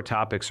about whatever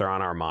topics are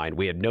on our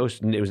mind. It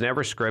was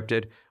never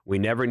scripted. We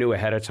never knew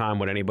ahead of time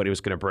what anybody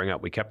was going to bring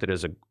up. We kept it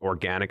as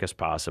organic as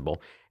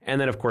possible. And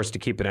then, of course, to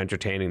keep it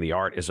entertaining, the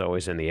art is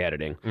always in the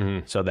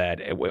editing, so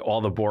that all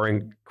the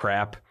boring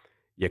crap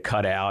you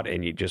cut out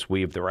and you just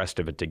weave the rest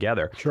of it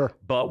together. Sure.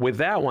 But with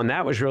that one,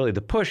 that was really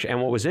the push. And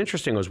what was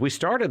interesting was we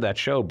started that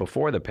show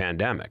before the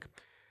pandemic.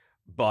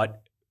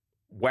 But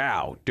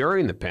wow,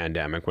 during the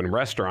pandemic, when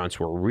restaurants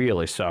were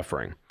really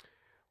suffering,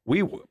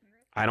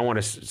 I don't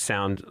want to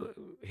sound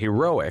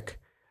heroic,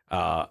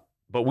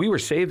 but we were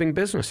saving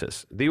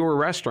businesses. There were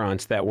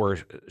restaurants that were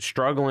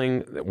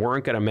struggling, that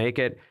weren't going to make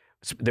it.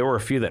 There were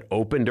a few that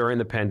opened during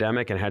the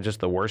pandemic and had just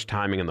the worst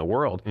timing in the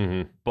world,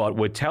 but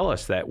would tell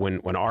us that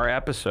when our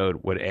episode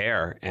would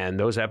air, and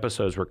those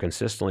episodes were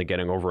consistently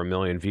getting over 1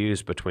 million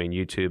views between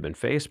YouTube and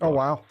Facebook.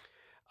 Oh,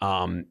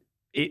 wow.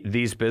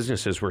 These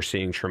businesses were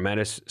seeing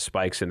tremendous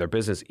spikes in their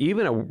business.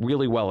 Even a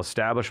really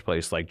well-established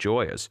place like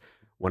Joya's,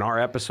 when our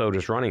episode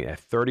is running, a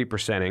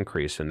 30%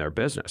 increase in their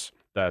business.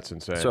 That's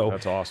insane. So,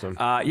 that's awesome.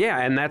 Yeah,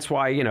 and that's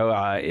why, you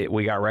know,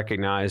 we got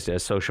recognized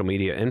as social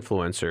media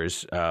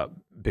influencers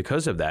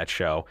because of that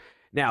show.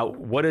 Now,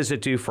 what does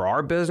it do for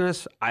our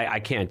business? I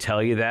can't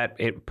tell you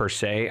that per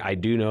se. I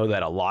do know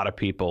that a lot of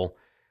people,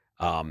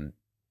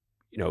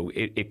 you know,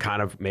 it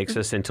kind of makes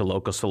us into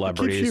local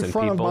celebrities. It keeps you and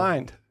front people. of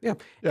mind. Yeah.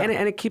 And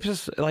it keeps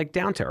us like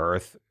down to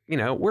earth. You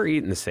know, we're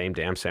eating the same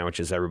damn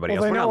sandwiches everybody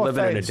else. We're not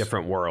living in a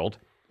different world.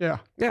 Yeah.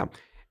 Yeah.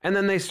 And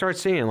then they start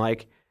seeing,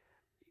 like,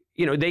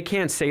 you know, they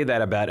can't say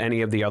that about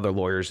any of the other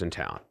lawyers in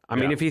town. I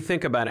mean, if you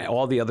think about it,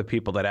 all the other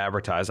people that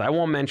advertise, I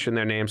won't mention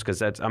their names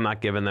because I'm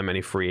not giving them any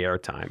free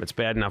airtime. It's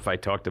bad enough I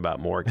talked about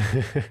Morgan.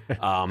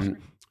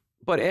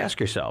 But ask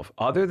yourself,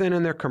 other than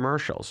in their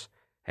commercials,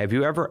 have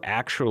you ever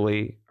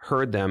actually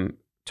heard them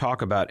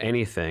talk about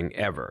anything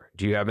ever?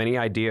 Do you have any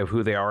idea of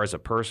who they are as a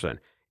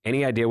person?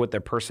 Any idea what their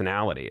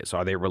personality is?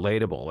 Are they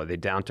relatable? Are they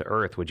down to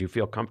earth? Would you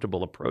feel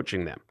comfortable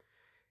approaching them?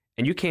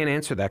 And you can't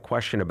answer that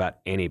question about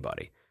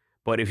anybody.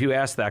 But if you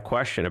ask that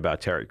question about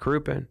Terry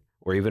Crouppen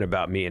or even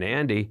about me and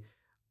Andy,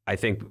 I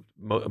think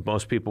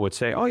most people would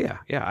say, oh, yeah,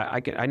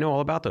 I know all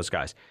about those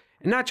guys.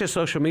 And not just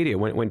social media.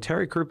 When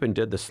Terry Crouppen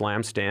did the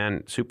Slam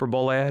Stan Super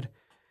Bowl ad,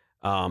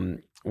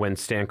 when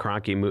Stan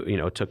Kroenke, you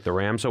know, took the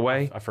Rams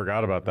away. I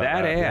forgot about that.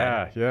 That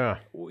ad, yeah.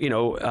 You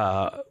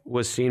know,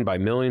 was seen by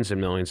millions and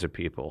millions of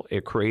people.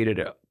 It created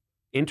an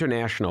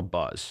international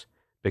buzz.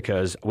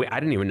 Because I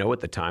didn't even know at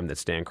the time that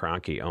Stan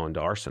Kroenke owned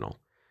Arsenal.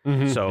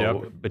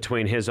 So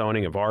between his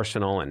owning of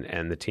Arsenal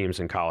and the teams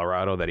in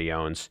Colorado that he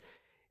owns,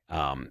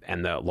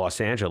 and the Los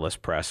Angeles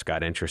press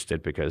got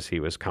interested because he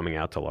was coming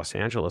out to Los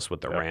Angeles with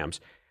the Rams.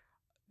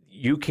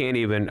 You can't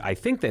even, I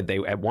think that they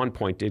at one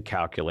point did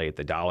calculate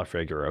the dollar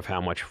figure of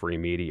how much free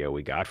media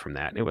we got from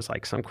that. And it was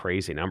like some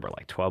crazy number,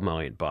 like $12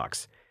 million.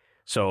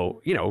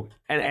 So, you know,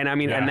 and I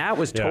mean, and that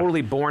was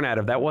totally born out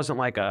of, that wasn't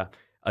like a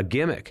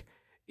gimmick.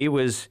 It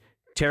was,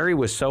 Terry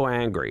was so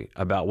angry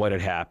about what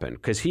had happened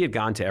because he had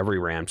gone to every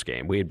Rams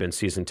game. We had been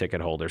season ticket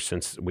holders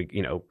since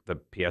the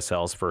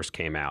PSLs first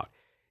came out.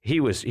 He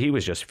was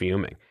just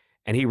fuming,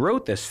 and he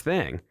wrote this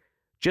thing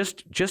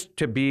just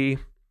to be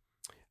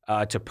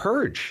to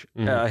purge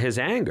his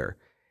anger.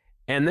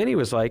 And then he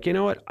was like, you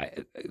know what?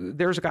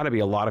 There's got to be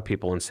a lot of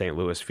people in St.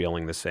 Louis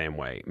feeling the same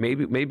way.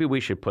 Maybe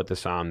we should put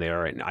this on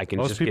there, and I can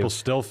most just people give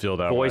still feel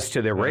that voice way.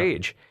 To their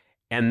rage.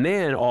 And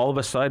then all of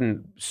a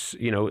sudden,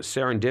 you know,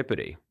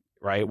 serendipity.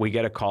 Right, we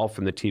get a call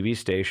from the TV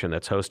station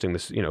that's hosting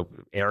this, you know,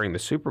 airing the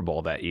Super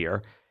Bowl that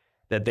year,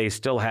 that they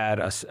still had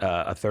a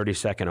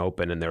 30-second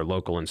open in their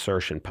local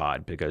insertion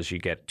pod, because you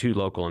get 2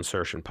 local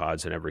insertion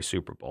pods in every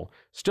Super Bowl.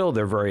 Still,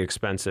 they're very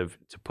expensive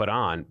to put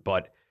on,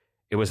 but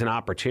it was an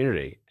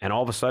opportunity. And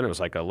all of a sudden, it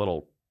was like a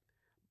little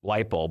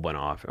light bulb went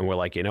off. And we're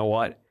like, you know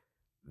what?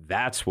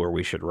 That's where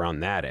we should run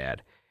that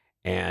ad.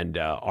 And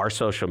our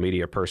social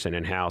media person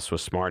in-house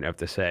was smart enough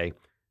to say,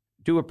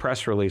 do a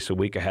press release a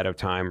week ahead of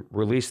time,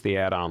 release the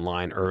ad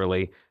online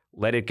early,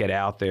 let it get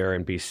out there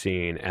and be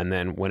seen. And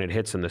then when it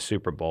hits in the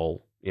Super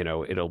Bowl, you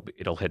know,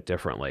 it'll hit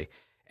differently.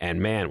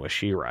 And man, was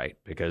she right,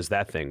 because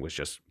that thing was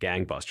just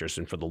gangbusters.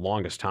 And for the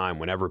longest time,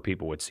 whenever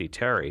people would see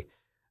Terry,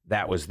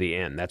 that was the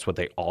end. That's what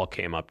they all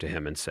came up to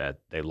him and said.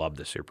 They loved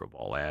the Super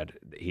Bowl ad.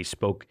 He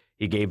spoke,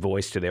 he gave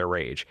voice to their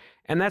rage.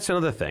 And that's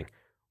another thing.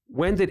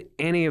 When did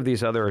any of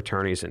these other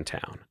attorneys in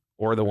town,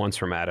 or the ones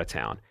from out of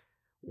town,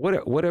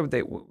 what have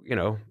they, you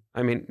know,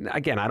 I mean,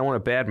 again, I don't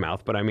want to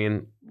badmouth, but I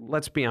mean,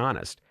 let's be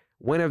honest.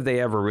 When have they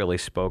ever really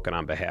spoken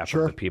on behalf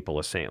of the people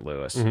of St.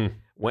 Louis? Mm-hmm.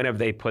 When have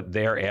they put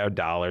their ad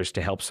dollars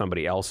to help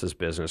somebody else's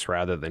business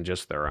rather than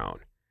just their own?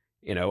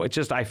 You know, it's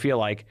just, I feel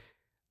like,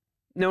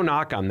 no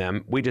knock on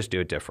them. We just do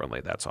it differently.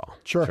 That's all.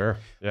 Sure.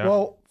 Yeah.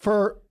 Well,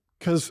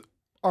 because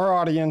our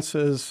audience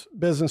is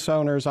business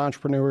owners,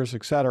 entrepreneurs,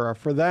 et cetera.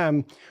 For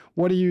them,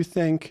 what do you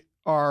think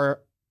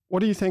are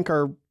 2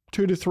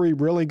 to 3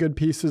 really good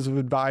pieces of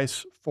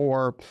advice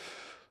for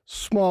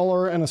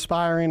smaller and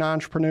aspiring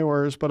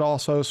entrepreneurs, but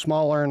also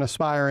smaller and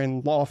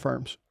aspiring law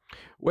firms?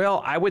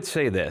 Well, I would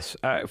say this.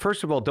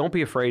 First of all, don't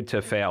be afraid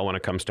to fail when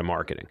it comes to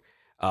marketing.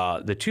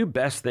 The 2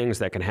 best things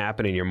that can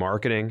happen in your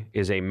marketing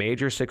is a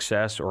major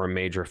success or a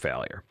major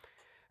failure.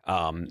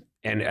 And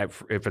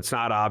if it's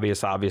not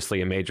obvious,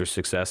 obviously a major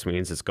success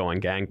means it's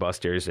going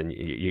gangbusters and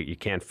you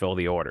can't fill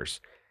the orders.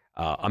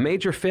 A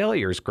major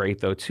failure is great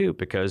though too,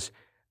 because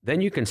then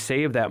you can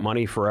save that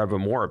money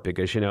forevermore,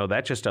 because, you know,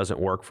 that just doesn't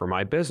work for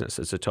my business.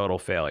 It's a total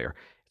failure.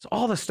 It's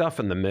all the stuff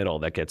in the middle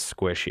that gets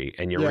squishy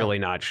and you're really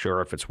not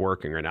sure if it's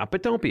working or not,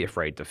 but don't be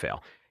afraid to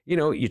fail. You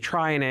know, you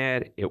try an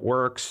ad, it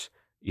works,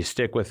 you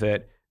stick with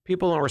it.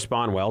 People don't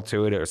respond well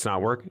to it or it's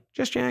not working,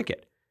 just yank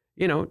it.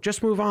 You know,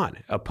 just move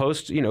on. A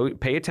post, you know,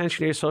 pay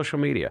attention to your social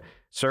media.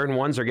 Certain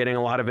ones are getting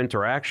a lot of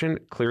interaction,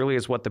 clearly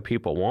is what the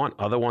people want.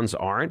 Other ones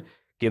aren't.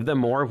 Give them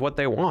more of what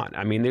they want.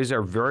 I mean, these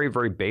are very,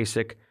 very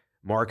basic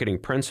marketing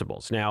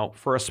principles. Now,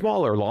 for a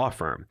smaller law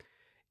firm,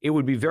 it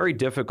would be very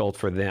difficult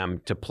for them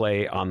to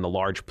play on the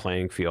large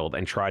playing field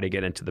and try to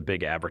get into the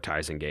big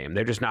advertising game.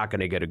 They're just not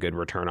going to get a good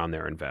return on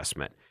their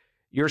investment.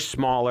 You're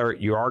smaller,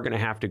 you are going to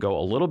have to go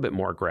a little bit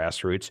more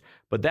grassroots,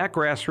 but that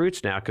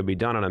grassroots now could be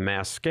done on a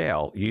mass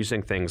scale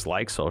using things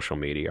like social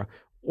media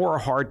or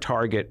hard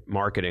target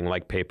marketing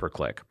like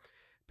pay-per-click.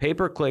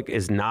 Pay-per-click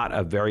is not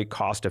a very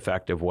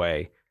cost-effective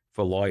way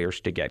for lawyers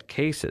to get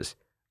cases,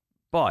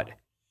 but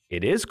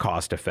it is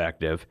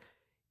cost-effective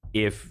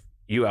if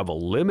you have a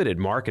limited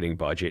marketing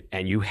budget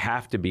and you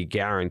have to be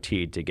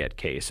guaranteed to get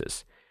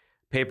cases.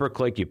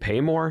 Pay-per-click, you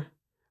pay more,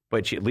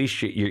 but at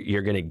least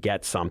you're going to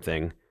get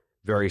something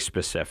very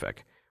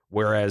specific.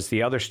 Whereas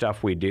the other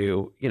stuff we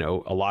do, you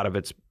know, a lot of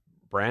it's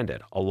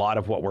branded. A lot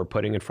of what we're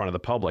putting in front of the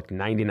public,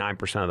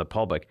 99% of the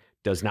public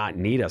does not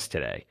need us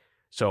today.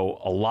 So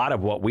a lot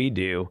of what we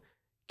do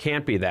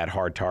can't be that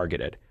hard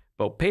targeted,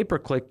 but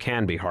pay-per-click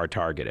can be hard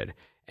targeted.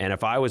 And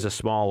if I was a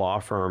small law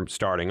firm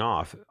starting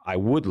off, I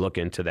would look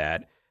into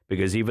that,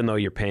 because even though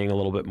you're paying a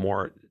little bit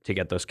more to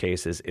get those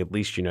cases, at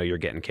least you know you're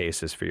getting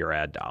cases for your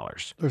ad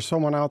dollars. There's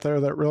someone out there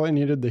that really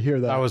needed to hear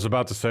that. I was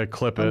about to say,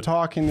 clip it. I'm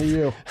talking to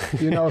you.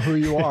 You know who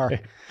you are.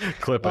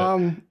 Clip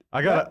it.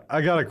 I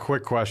got a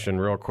quick question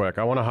real quick.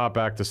 I want to hop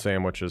back to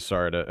sandwiches.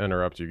 Sorry to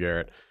interrupt you,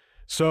 Garrett.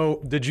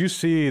 So did you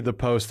see the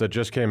post that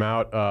just came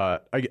out?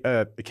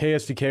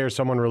 KSDK or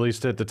someone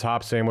released it, the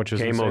top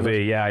sandwiches.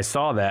 KMOV, yeah, I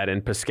saw that.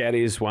 And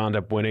Paschetti's wound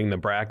up winning the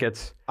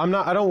brackets. I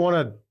don't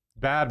want to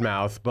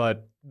badmouth,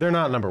 but they're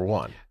not number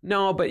one.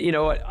 No, but you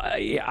know what?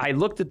 I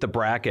looked at the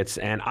brackets,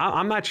 and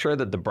I'm not sure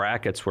that the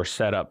brackets were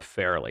set up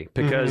fairly,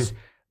 because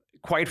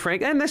quite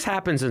frankly, and this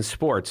happens in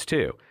sports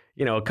too.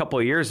 You know, a couple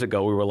of years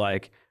ago, we were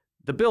like,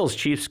 the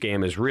Bills-Chiefs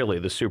game is really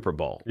the Super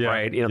Bowl,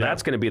 right? You know,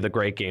 that's going to be the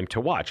great game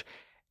to watch.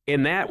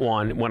 In that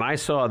one, when I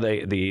saw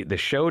the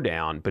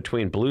showdown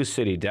between Blue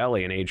City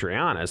Deli and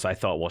Adriana's, I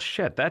thought, well,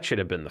 shit, that should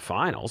have been the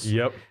finals.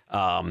 Yep.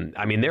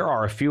 I mean, there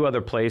are a few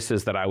other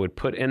places that I would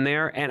put in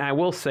there, and I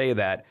will say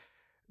that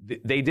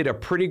they did a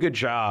pretty good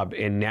job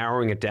in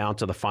narrowing it down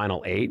to the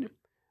final 8,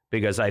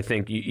 because I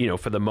think, you know,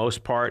 for the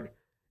most part,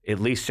 at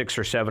least 6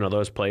 or 7 of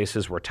those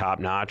places were top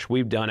notch.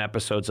 We've done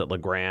episodes at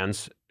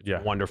LeGrand's,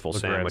 wonderful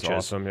LeGrand's sandwiches.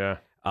 Awesome, yeah.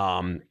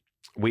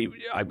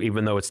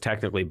 Even though it's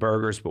technically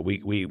burgers, but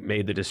we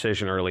made the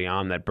decision early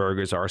on that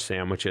burgers are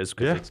sandwiches,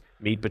 because it's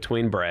meat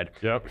between bread.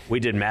 Yep. We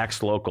did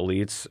Max Local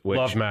Eats, which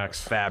love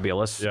Max,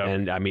 fabulous. Yep.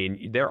 And I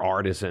mean, they're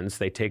artisans.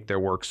 They take their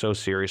work so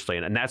seriously,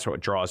 and that's what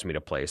draws me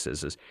to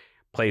places, is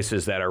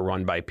places that are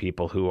run by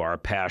people who are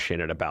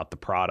passionate about the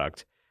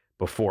product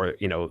before,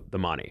 you know, the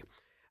money.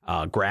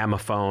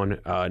 Gramophone,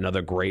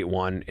 another great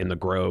one in the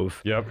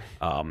Grove. Yep.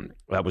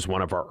 That was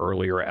one of our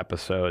earlier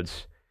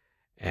episodes.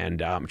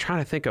 And I'm trying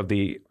to think of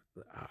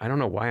I don't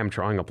know why I'm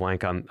drawing a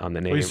blank on the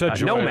name. Well, you said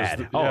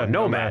Nomad.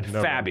 Nomad.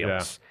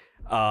 Fabulous.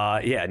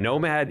 Yeah.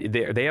 Nomad,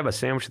 they have a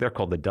sandwich there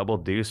called the Double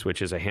Deuce,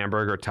 which is a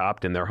hamburger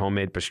topped in their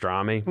homemade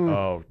pastrami.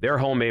 Oh, their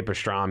homemade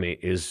pastrami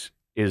is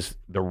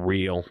the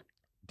real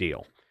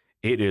deal.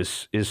 It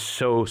is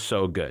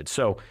so good.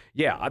 So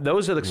yeah,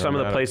 those are some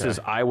of the places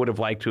I would have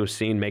liked to have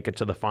seen make it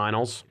to the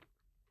finals.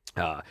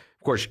 Of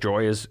course,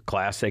 Joya's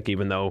classic,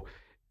 even though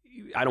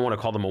I don't want to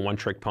call them a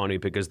one-trick pony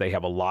because they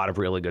have a lot of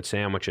really good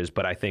sandwiches,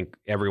 but I think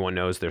everyone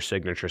knows their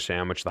signature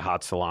sandwich, the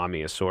hot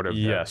salami, is sort of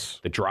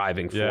the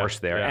driving force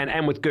there. Yeah.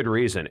 And with good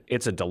reason.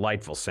 It's a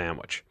delightful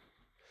sandwich.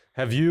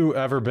 Have you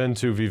ever been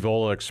to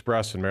Vivola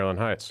Express in Maryland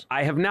Heights?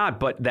 I have not,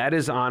 but that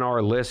is on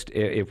our list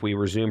if we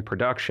resume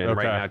production.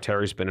 Okay. Right now,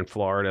 Terry's been in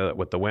Florida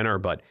with the winter,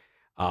 but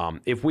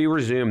if we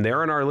resume,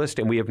 they're on our list,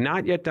 and we have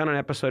not yet done an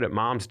episode at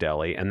Mom's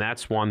Deli, and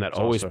that's one that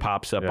always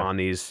pops up on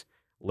these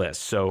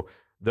lists. So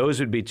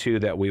those would be two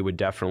that we would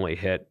definitely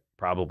hit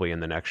probably in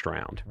the next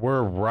round.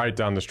 We're right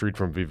down the street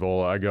from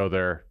Vivola. I go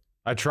there.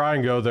 I try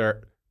and go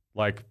there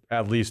like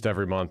at least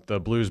every month. The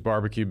Blues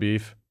barbecue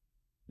beef,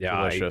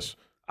 delicious.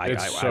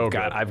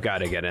 I've got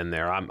to get in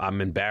there.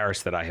 I'm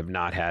embarrassed that I have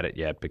not had it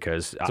yet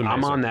because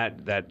I'm on that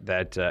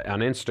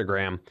on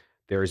Instagram.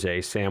 There's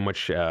a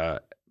sandwich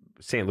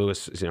St.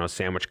 Louis,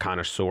 sandwich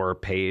connoisseur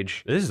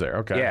page. Is there?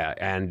 Okay. Yeah,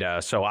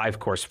 and so I of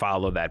course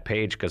follow that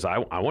page because I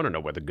want to know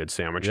where the good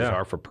sandwiches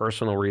are for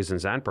personal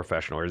reasons and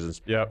professional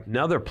reasons. Yep.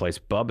 Another place,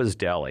 Bubba's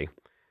Deli.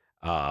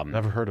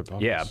 Never heard of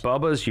Bubba's. Yeah,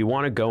 Bubba's. You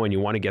want to go and you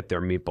want to get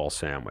their meatball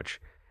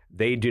sandwich.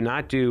 They do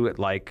not do it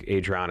like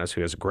Adriana's, who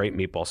has a great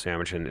meatball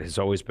sandwich and has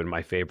always been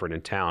my favorite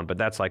in town, but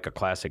that's like a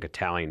classic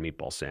Italian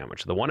meatball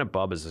sandwich. The one at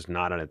Bubba's is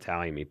not an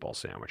Italian meatball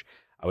sandwich.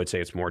 I would say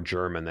it's more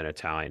German than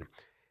Italian.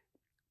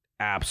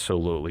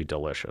 Absolutely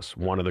delicious.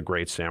 One of the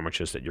great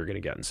sandwiches that you're going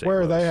to get in St. Louis.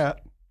 Where are they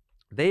at?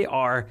 They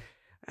are,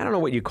 I don't know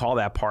what you call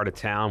that part of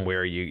town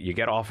where you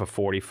get off of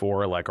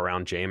 44, like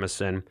around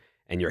Jameson,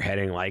 and you're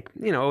heading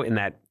in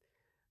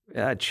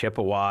that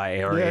Chippewa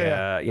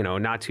area,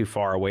 not too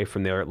far away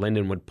from there.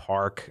 Lindenwood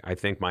Park, I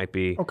think, might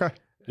be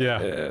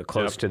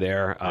close to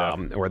there,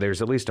 or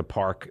there's at least a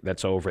park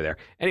that's over there.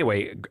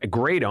 Anyway,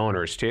 great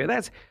owners too.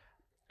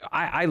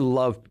 I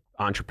love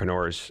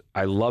entrepreneurs.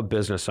 I love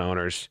business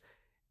owners.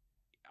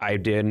 I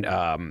did,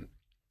 when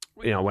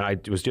I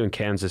was doing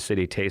Kansas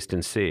City Taste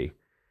and See,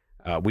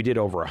 we did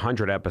over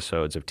 100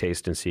 episodes of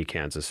Taste and See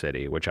Kansas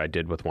City, which I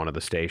did with one of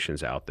the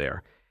stations out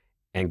there,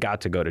 and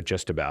got to go to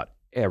just about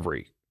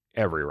every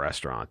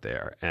restaurant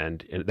there.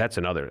 And that's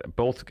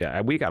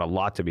we got a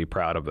lot to be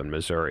proud of in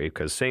Missouri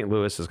because St.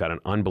 Louis has got an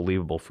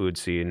unbelievable food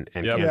scene,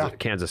 and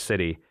Kansas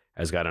City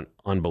has got an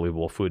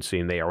unbelievable food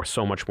scene. They are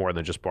so much more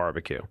than just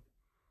barbecue.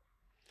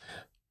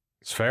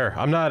 It's fair.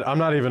 I'm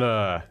not even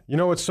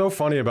what's so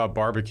funny about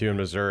barbecue in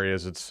Missouri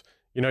is it's,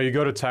 you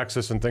go to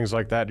Texas and things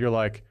like that. You're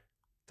like,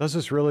 this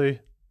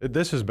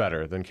is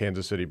better than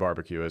Kansas City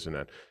barbecue, isn't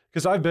it?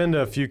 Because I've been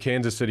to a few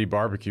Kansas City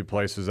barbecue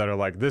places that are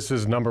like, this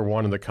is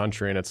 #1 in the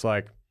country. And it's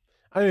like,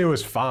 I mean, it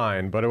was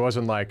fine, but it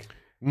wasn't like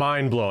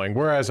mind blowing.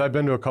 Whereas I've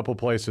been to a couple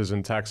places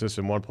in Texas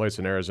and one place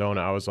in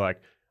Arizona. I was like,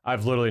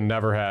 I've literally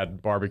never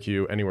had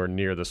barbecue anywhere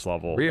near this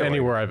level,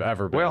 anywhere I've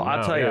ever been. Well,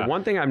 I'll tell you,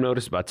 one thing I've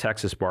noticed about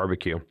Texas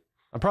barbecue,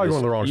 I'm probably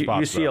going to the wrong spot.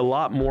 You see a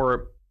lot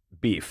more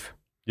beef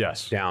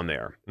down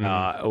there.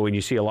 Mm-hmm. When you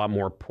see a lot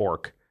more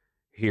pork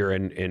here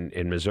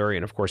in Missouri.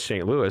 And of course,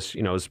 St. Louis,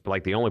 is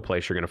like the only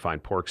place you're going to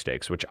find pork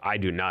steaks, which I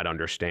do not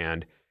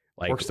understand.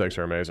 Like, pork steaks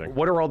are amazing.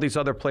 What are all these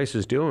other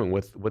places doing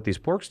with these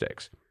pork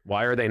steaks?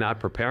 Why are they not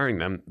preparing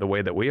them the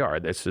way that we are?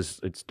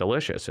 It's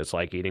delicious. It's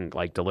like eating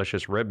like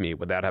delicious rib meat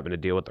without having to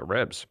deal with the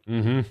ribs.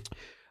 Mm-hmm.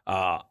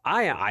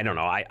 I don't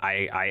know.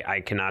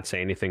 I cannot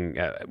say anything.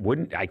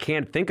 I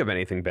can't think of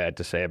anything bad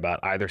to say about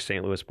either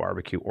St. Louis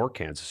barbecue or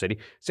Kansas City.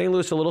 St.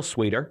 Louis a little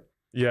sweeter.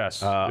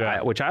 Yes.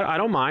 Which I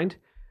don't mind.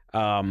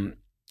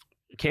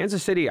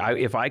 Kansas City,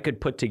 if I could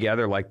put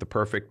together like the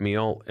perfect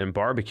meal in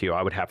barbecue,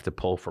 I would have to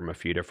pull from a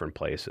few different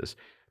places.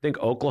 I think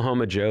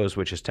Oklahoma Joe's,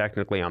 which is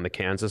technically on the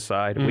Kansas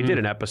side, we did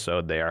an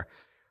episode there.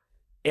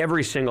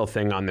 Every single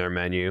thing on their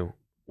menu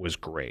was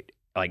great.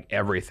 Like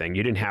everything.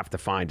 You didn't have to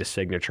find a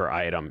signature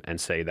item and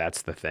say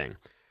that's the thing.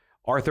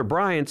 Arthur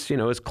Bryant's,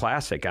 is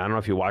classic. I don't know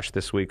if you watched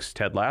this week's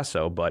Ted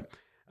Lasso, but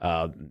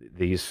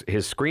his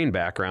screen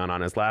background on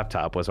his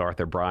laptop was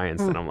Arthur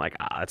Bryant's, and I'm like,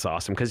 that's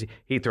awesome because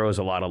he throws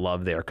a lot of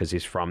love there because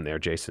he's from there,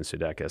 Jason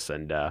Sudeikis,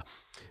 and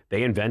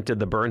they invented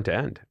the burnt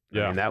end.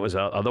 Yeah. I mean, that was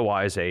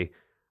otherwise a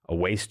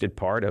wasted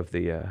part of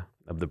the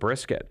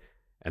brisket,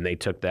 and they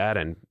took that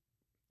and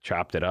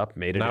chopped it up,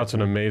 made it. Now it's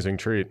an amazing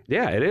treat.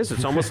 Yeah, it is.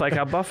 It's almost like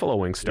how Buffalo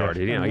Wings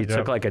started. You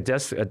took like a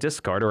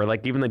discard, or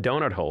like even the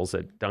donut holes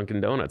at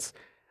Dunkin' Donuts.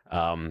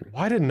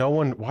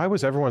 Why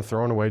was everyone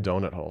throwing away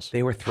donut holes?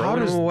 They were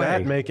throwing them away. How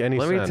does that make any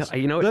sense?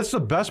 That's the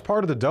best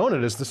part of the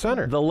donut is the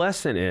center. The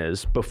lesson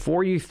is,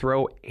 before you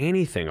throw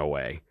anything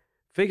away,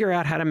 figure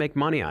out how to make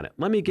money on it.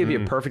 Let me give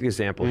you a perfect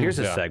example. Here's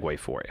a segue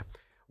for you.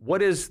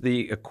 What is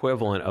the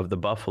equivalent of the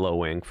Buffalo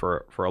Wing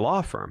for a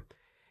law firm?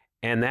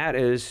 And that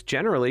is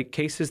generally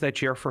cases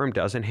that your firm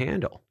doesn't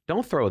handle.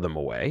 Don't throw them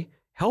away.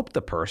 Help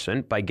the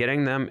person by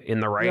getting them in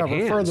the right hands.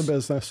 Yeah, refer the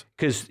business.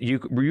 Because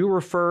you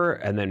refer,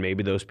 and then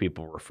maybe those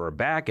people refer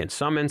back. In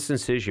some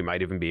instances, you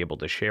might even be able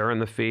to share in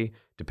the fee,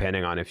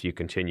 depending on if you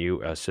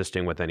continue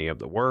assisting with any of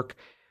the work.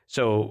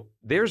 So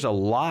there's a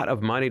lot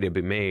of money to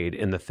be made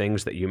in the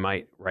things that you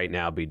might right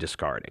now be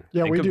discarding.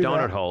 Yeah, think we of do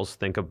donut that. holes,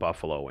 think of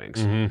buffalo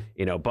wings.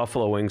 You know,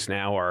 buffalo wings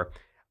now are,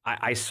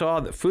 I saw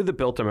that Food That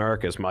Built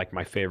America is like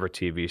my favorite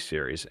TV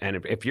series.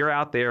 And if you're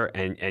out there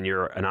and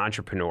you're an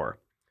entrepreneur,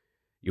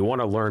 you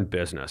want to learn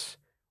business,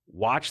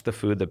 watch The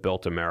Food That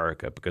Built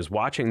America, because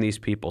watching these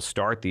people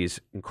start these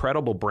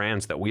incredible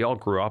brands that we all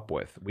grew up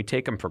with, we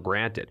take them for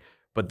granted,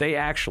 but they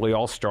actually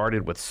all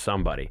started with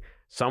somebody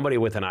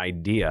with an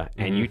idea,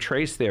 and you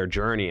trace their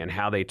journey and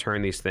how they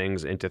turn these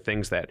things into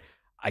things that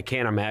I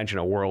can't imagine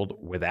a world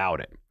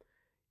without it.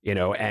 You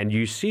know, and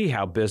you see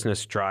how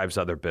business drives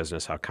other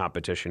business, how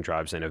competition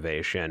drives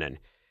innovation,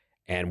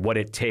 and what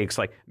it takes.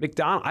 Like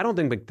McDonald's, I don't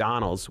think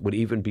McDonald's would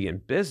even be in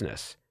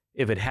business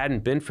if it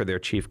hadn't been for their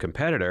chief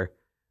competitor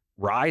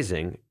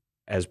rising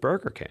as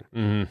Burger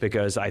King,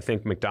 because I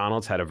think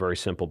McDonald's had a very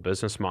simple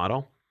business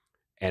model,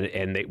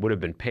 and they would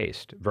have been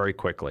paced very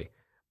quickly.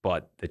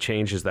 But the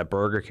changes that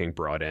Burger King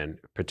brought in,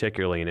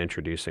 particularly in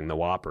introducing the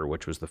Whopper,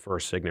 which was the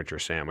first signature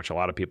sandwich, a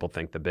lot of people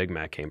think the Big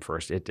Mac came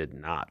first. It did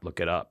not.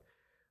 Look it up.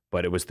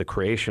 But it was the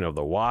creation of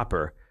the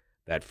Whopper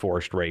that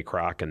forced Ray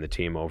Kroc and the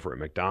team over at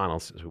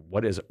McDonald's.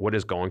 What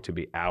is going to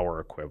be our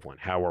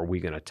equivalent? How are we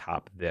going to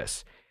top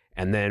this?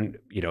 And then,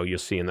 you know, you'll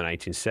see in the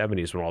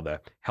 1970s when all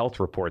the health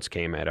reports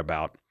came out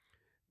about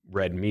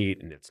red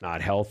meat and it's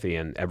not healthy,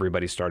 and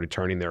everybody started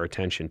turning their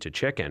attention to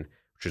chicken,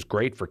 which was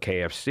great for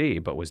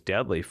KFC, but was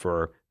deadly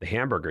for the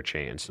hamburger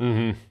chains.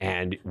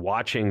 And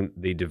watching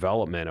the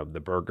development of the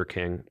Burger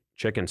King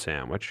chicken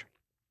sandwich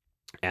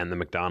and the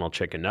McDonald's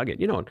chicken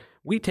nugget, you know,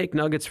 we take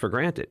nuggets for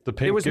granted.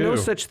 There was no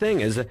such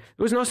thing as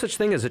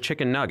a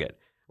chicken nugget.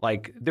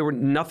 Like, there were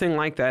nothing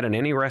like that in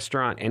any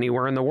restaurant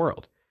anywhere in the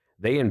world.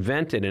 They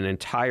invented an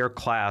entire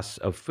class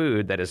of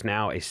food that is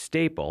now a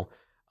staple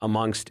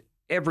amongst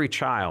every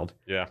child.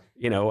 Yeah.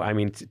 You know, I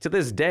mean, to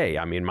this day,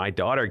 I mean, my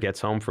daughter gets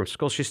home from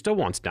school, she still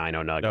wants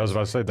Dino Nuggets. I was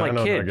about to say Dino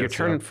Nuggets. Like, kid, you're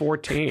turning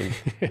 14.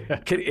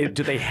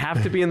 Do they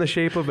have to be in the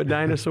shape of a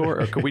dinosaur,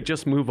 or could we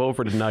just move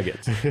over to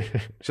nuggets?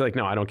 She's like,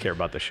 no, I don't care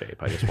about the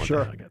shape. I just want the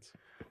nuggets.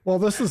 Well,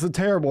 this is a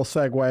terrible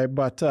segue,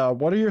 but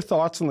what are your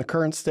thoughts on the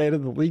current state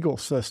of the legal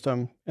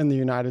system in the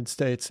United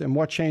States, and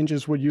what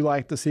changes would you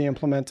like to see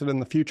implemented in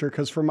the future?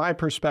 Because from my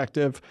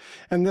perspective,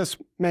 and this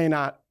may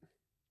not,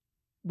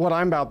 what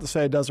I'm about to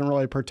say doesn't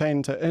really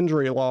pertain to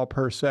injury law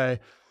per se,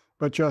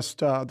 but just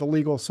the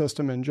legal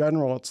system in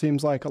general, it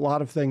seems like a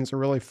lot of things are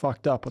really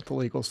fucked up with the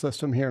legal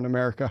system here in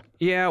America.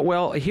 Yeah,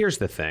 well, here's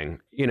the thing.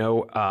 You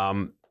know,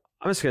 I'm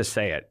just going to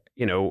say it.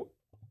 You know,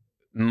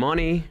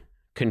 money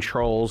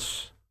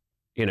controls,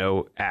 you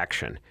know,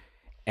 action.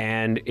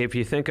 And if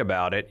you think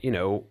about it, you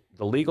know,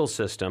 the legal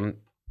system,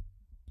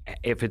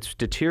 if it's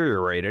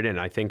deteriorated, and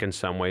I think in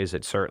some ways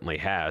it certainly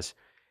has,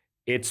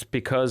 it's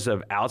because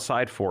of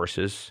outside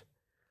forces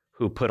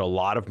who put a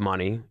lot of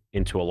money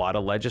into a lot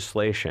of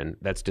legislation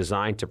that's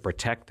designed to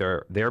protect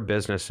their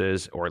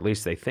businesses, or at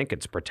least they think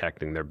it's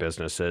protecting their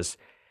businesses.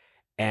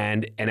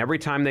 And every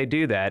time they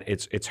do that,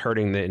 it's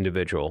hurting the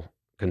individual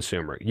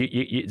consumer.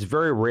 It's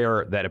very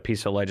rare that a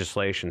piece of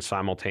legislation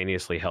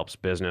simultaneously helps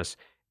business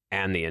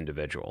and the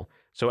individual.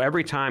 So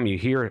every time you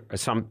hear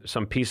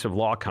some piece of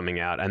law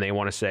coming out and they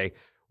want to say,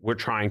 we're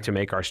trying to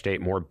make our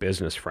state more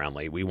business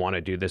friendly, we want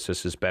to do this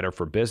is better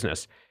for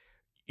business,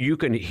 you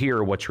can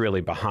hear what's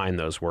really behind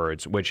those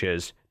words, which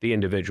is the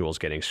individual's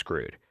getting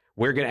screwed.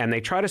 And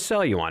they try to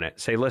sell you on it,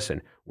 say,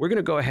 listen, we're going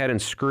to go ahead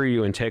and screw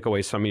you and take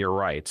away some of your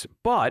rights,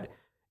 but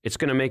it's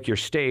going to make your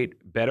state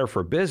better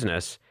for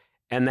business,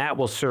 and that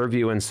will serve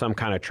you in some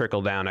kind of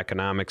trickle-down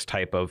economics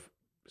type of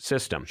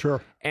system.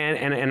 Sure.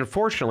 And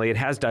unfortunately, it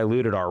has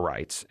diluted our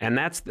rights, and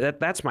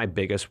that's my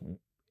biggest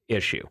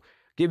issue.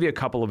 Give you a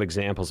couple of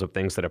examples of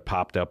things that have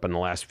popped up in the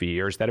last few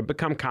years that have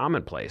become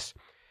commonplace.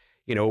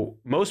 You know,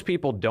 most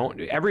people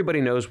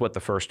everybody knows what the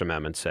First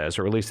Amendment says,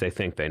 or at least they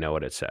think they know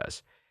what it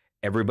says.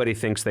 Everybody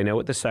thinks they know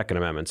what the Second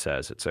Amendment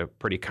says. It's a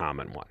pretty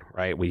common one,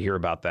 right? We hear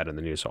about that in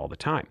the news all the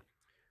time.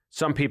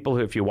 Some people,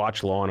 if you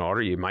watch Law and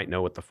Order, you might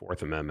know what the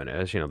Fourth Amendment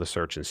is, you know, the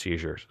search and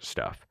seizure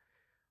stuff.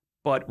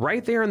 But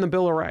right there in the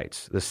Bill of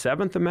Rights, the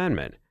Seventh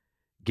Amendment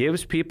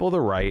gives people the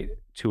right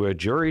to a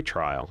jury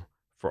trial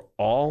for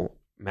all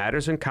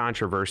matters in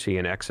controversy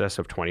in excess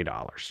of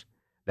 $20.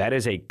 That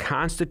is a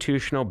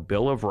constitutional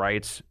Bill of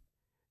Rights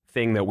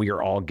thing that we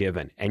are all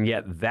given. And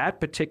yet that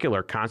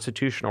particular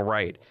constitutional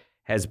right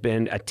has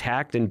been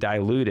attacked and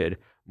diluted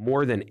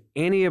more than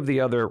any of the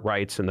other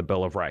rights in the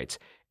Bill of Rights.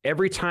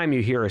 Every time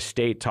you hear a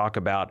state talk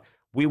about,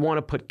 we want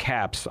to put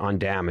caps on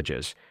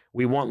damages,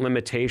 we want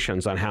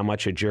limitations on how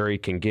much a jury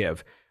can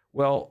give.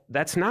 Well,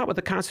 that's not what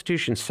the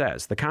Constitution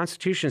says. The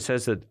Constitution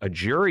says that a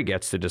jury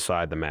gets to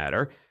decide the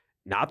matter,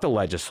 not the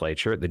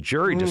legislature. The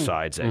jury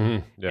decides it.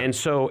 Mm-hmm. Yeah. And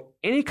so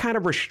any kind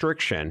of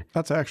restriction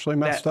that's actually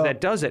messed up.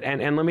 That does it.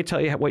 And let me tell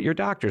you what your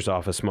doctor's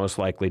office most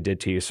likely did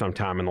to you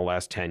sometime in the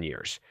last 10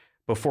 years.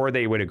 Before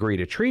they would agree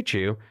to treat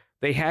you,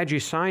 they had you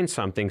sign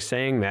something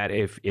saying that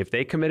if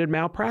they committed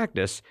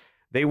malpractice,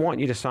 they want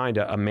you to sign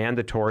a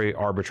mandatory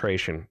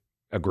arbitration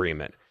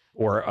agreement.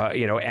 Or,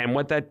 and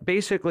what that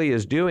basically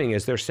is doing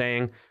is they're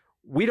saying,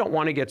 we don't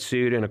want to get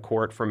sued in a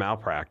court for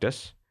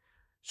malpractice.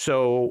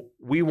 So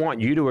we want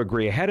you to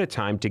agree ahead of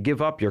time to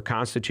give up your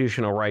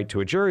constitutional right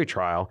to a jury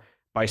trial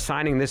by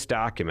signing this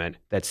document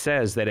that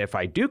says that if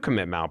I do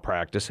commit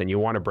malpractice and you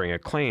want to bring a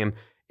claim,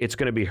 it's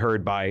going to be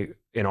heard by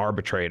an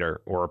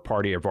arbitrator or a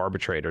party of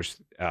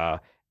arbitrators,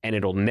 and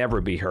it'll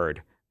never be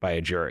heard by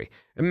a jury.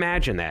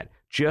 Imagine that.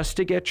 Just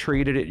to get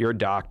treated at your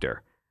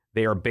doctor,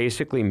 they are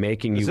basically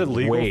making you. Is it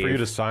legal waive. for you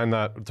to sign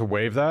that, to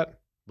waive that?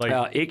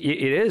 Like it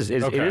is.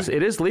 Okay.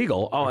 It is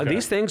legal. Oh, Okay.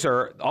 These things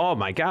are. Oh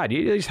my God!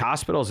 These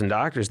hospitals and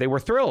doctors, they were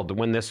thrilled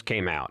when this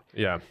came out.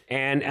 Yeah.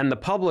 And the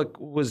public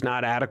was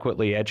not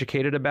adequately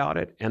educated about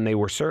it, and they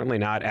were certainly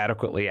not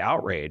adequately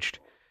outraged.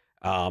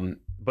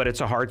 But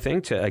it's a hard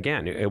thing to,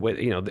 again,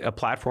 a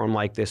platform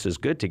like this is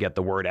good to get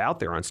the word out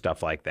there on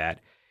stuff like that.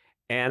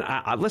 And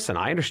listen,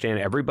 I understand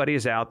everybody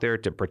is out there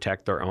to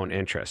protect their own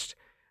interest.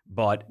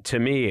 But to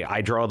me,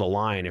 I draw the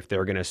line if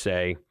they're going to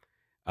say,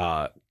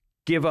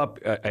 give up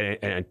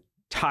an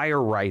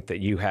entire right that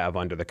you have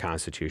under the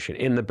Constitution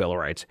in the Bill of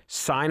Rights,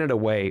 sign it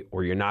away,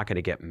 or you're not going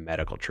to get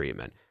medical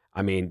treatment.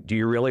 I mean, do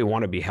you really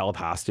want to be held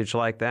hostage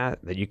like that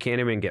you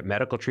can't even get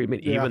medical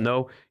treatment, even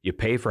though you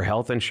pay for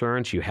health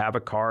insurance, you have a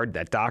card,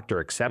 that doctor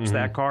accepts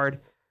that card,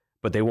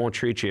 but they won't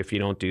treat you if you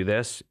don't do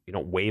this, you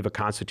don't waive a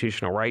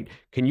constitutional right?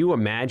 Can you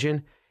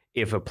imagine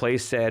if a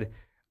place said,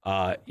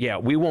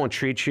 we won't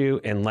treat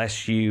you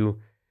unless you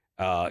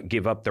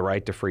give up the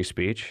right to free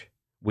speech?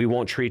 We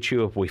won't treat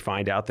you if we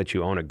find out that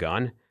you own a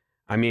gun.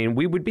 I mean,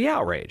 we would be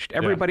outraged.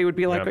 Everybody would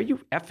be like, are you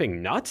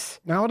effing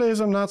nuts? Nowadays,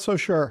 I'm not so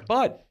sure.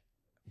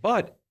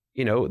 But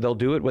they'll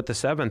do it with the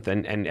 7th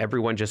and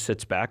everyone just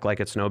sits back like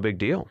it's no big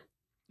deal.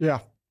 Yeah.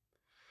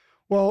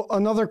 Well,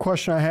 another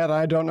question I had,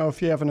 I don't know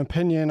if you have an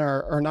opinion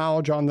or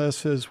knowledge on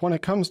this, is when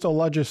it comes to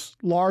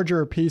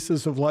larger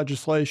pieces of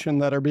legislation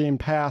that are being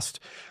passed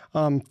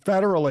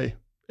federally,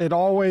 it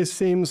always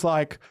seems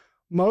like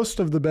most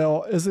of the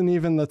bill isn't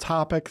even the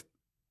topic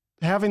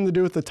having to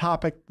do with the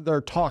topic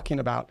they're talking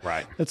about.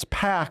 Right. It's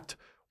packed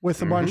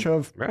with a bunch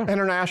of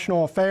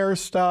international affairs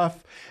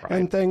stuff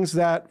and things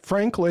that,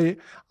 frankly,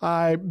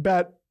 I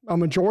bet a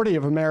majority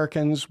of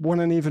Americans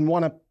wouldn't even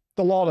want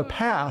the law to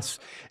pass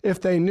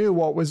if they knew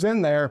what was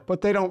in there,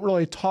 but they don't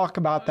really talk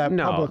about that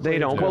publicly. No, they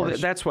don't. Well,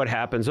 that's what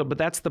happens, but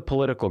that's the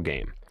political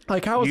game.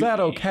 Like, how is that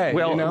okay?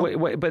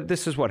 Well, but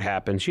this is what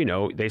happens.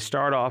 They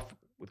start off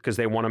because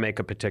they want to make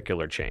a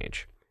particular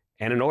change.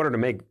 And in order to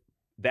make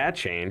that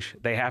change,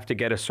 they have to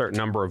get a certain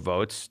number of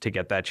votes to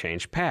get that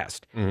change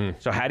passed.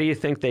 So how do you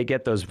think they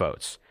get those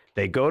votes?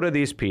 They go to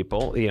these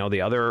people,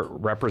 the other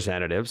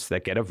representatives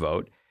that get a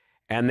vote,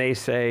 and they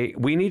say,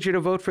 we need you to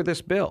vote for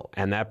this bill.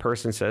 And that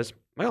person says,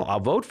 well,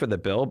 I'll vote for the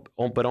bill,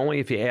 but only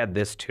if you add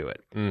this to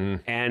it.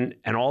 And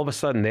all of a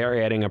sudden,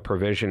 they're adding a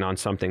provision on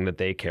something that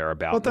they care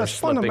about. But that's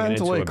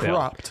fundamentally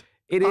corrupt.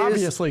 It is.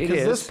 Obviously,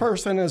 because this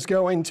person is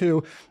going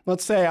to,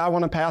 let's say I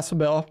want to pass a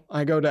bill.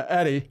 I go to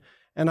Eddie,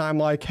 and I'm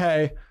like,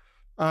 hey,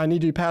 I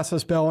need you to pass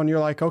this bill. And you're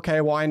like, okay,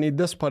 well, I need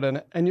this put in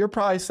it. And you're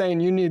probably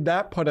saying you need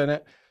that put in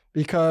it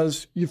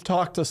because you've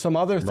talked to some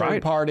other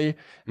third party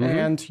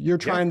and you're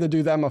trying to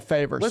do them a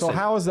favor. So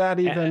how is that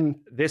even?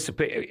 This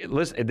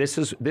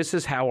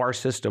is how our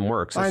system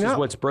works. This is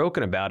what's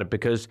broken about it,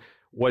 because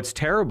what's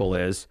terrible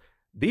is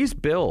these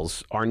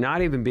bills are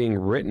not even being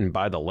written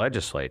by the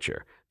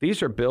legislature.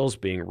 These are bills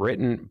being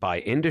written by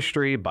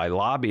industry, by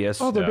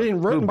lobbyists. Oh, they're being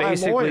written by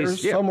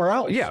lawyers somewhere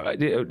else. Yeah,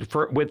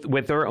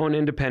 with their own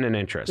independent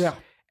interests. Yeah.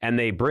 And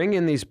they bring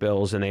in these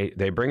bills and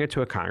they bring it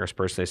to a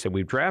congressperson. They say,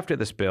 we've drafted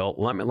this bill.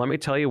 Let me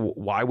tell you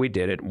why we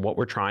did it and what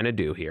we're trying to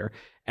do here.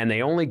 And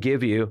they only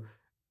give you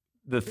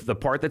the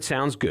part that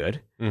sounds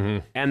good.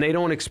 And they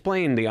don't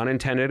explain the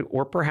unintended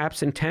or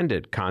perhaps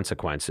intended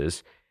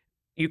consequences.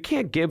 You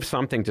can't give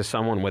something to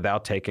someone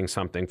without taking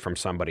something from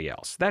somebody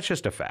else. That's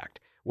just a fact.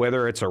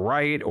 Whether it's a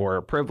right or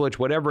a privilege,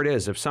 whatever it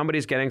is, if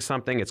somebody's getting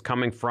something, it's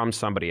coming from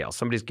somebody else.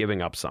 Somebody's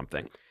giving up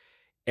something.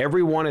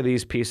 Every one of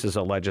these pieces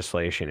of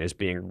legislation is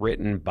being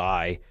written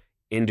by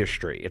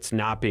industry. It's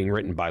not being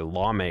written by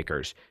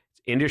lawmakers.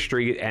 It's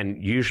industry,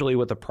 and usually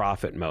with a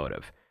profit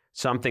motive.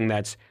 Something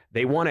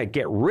they want to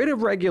get rid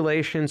of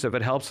regulations if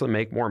it helps them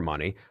make more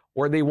money,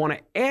 or they want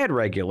to add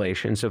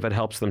regulations if it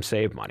helps them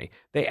save money.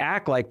 They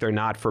act like they're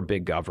not for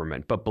big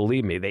government, but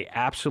believe me,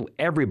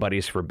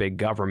 everybody's for big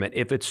government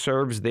if it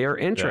serves their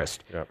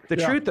interest. The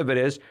truth of it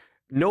is,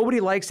 nobody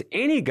likes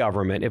any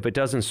government if it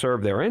doesn't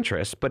serve their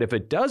interests, but if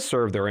it does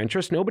serve their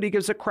interests, nobody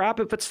gives a crap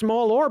if it's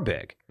small or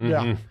big.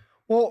 Yeah.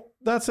 Well,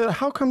 that's it.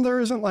 How come there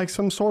isn't like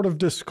some sort of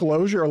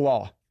disclosure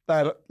law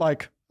that,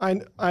 like,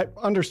 I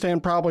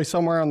understand probably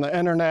somewhere on the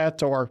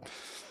internet or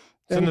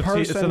It's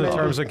in the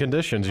terms and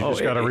conditions. You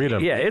just got to read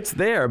them. Yeah, it's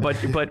there, but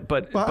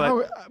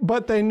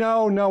they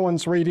know no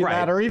one's reading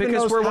that, or even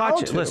because knows we're how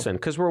watching. to. Listen,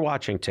 because we're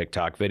watching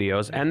TikTok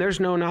videos, and there's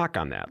no knock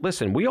on that.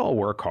 Listen, we all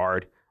work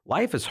hard.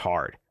 Life is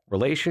hard.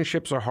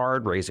 Relationships are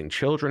hard. Raising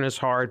children is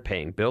hard.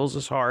 Paying bills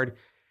is hard.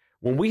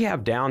 When we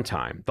have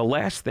downtime, the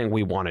last thing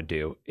we want to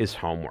do is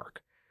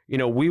homework.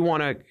 We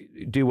want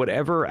to do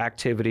whatever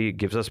activity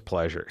gives us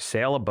pleasure.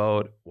 Sail a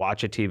boat,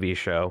 watch a TV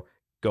show,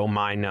 go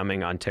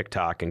mind-numbing on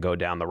TikTok, and go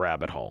down the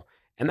rabbit hole.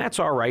 And that's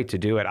all right to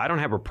do it. I don't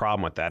have a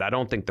problem with that. I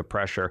don't think the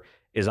pressure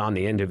is on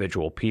the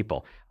individual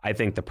people. I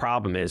think the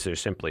problem is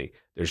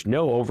there's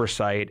no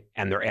oversight,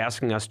 and they're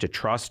asking us to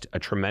trust a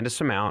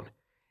tremendous amount,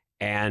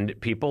 and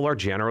people are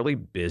generally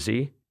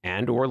busy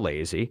and or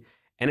lazy,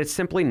 and it's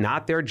simply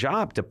not their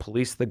job to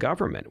police the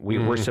government.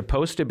 We're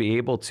supposed to be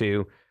able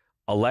to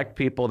elect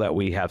people that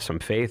we have some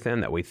faith in,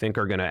 that we think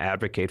are going to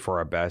advocate for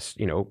our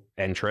best,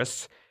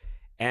 interests.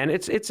 And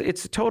it's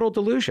a total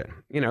delusion.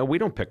 We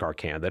don't pick our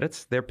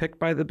candidates; they're picked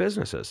by the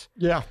businesses.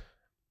 Yeah,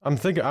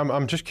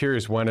 I'm just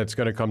curious when it's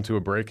going to come to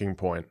a breaking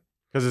point,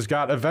 because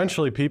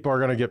eventually people are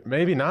going to get,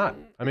 maybe not.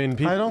 I mean,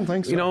 I don't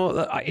think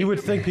so. You would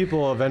think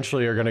people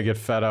eventually are going to get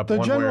fed up. The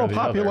one general way or the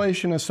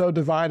population is so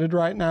divided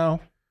right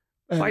now.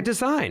 By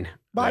design.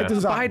 By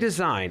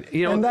design.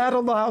 And that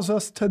allows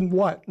us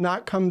to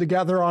not come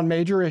together on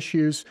major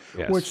issues,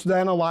 which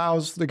then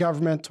allows the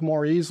government to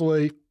more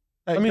easily.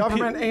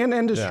 Government and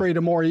industry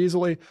to more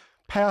easily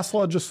pass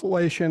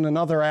legislation and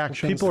other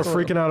actions. People are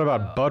freaking out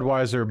about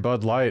Budweiser,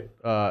 Bud Light,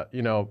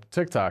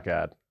 TikTok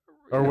ad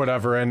or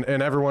whatever, and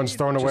everyone's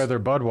throwing away their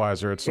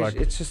Budweiser.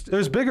 It's just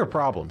there's bigger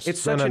problems. It's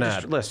such an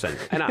ad. Listen,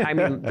 and I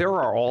mean, there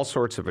are all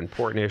sorts of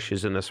important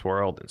issues in this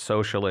world, and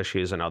social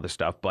issues and other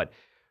stuff, but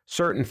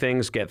certain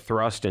things get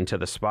thrust into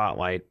the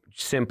spotlight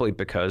simply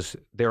because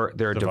they're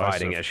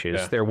dividing issues.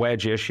 Yeah. They're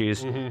wedge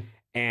issues. Mm-hmm.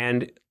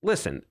 And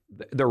listen,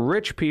 the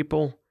rich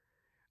people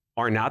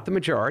are not the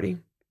majority.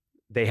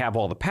 They have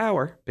all the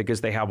power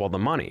because they have all the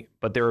money,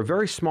 but they're a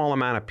very small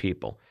amount of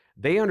people.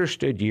 They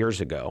understood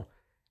years ago,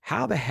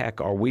 how the heck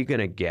are we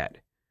going to get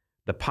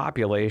the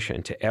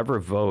population to ever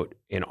vote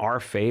in our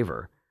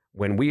favor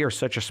when we are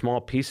such a small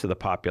piece of the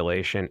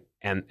population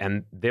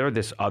and they're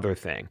this other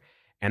thing?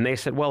 And they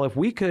said, well, if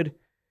we could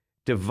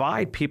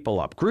divide people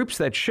up, groups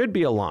that should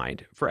be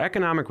aligned for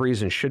economic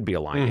reasons should be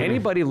aligned. Mm-hmm.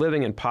 Anybody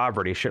living in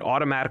poverty should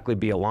automatically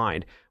be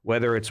aligned,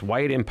 whether it's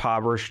white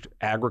impoverished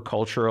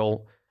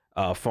agricultural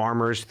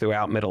farmers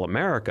throughout middle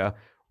America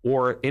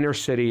or inner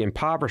city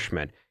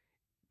impoverishment.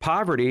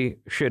 Poverty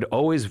should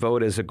always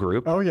vote as a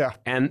group. Oh yeah.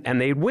 And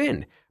they'd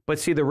win. But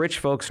see, the rich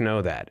folks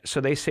know that. So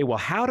they say, well,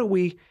 how do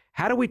we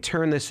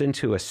turn this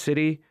into a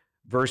city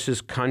versus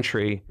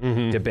country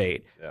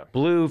debate? Yeah.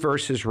 Blue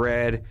versus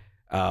red,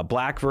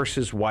 black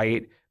versus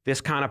white,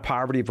 this kind of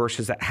poverty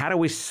versus that. How do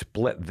we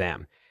split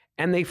them?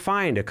 And they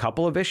find a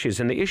couple of issues,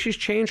 and the issues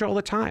change all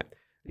the time.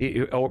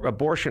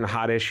 Abortion, a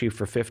hot issue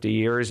for 50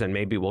 years, and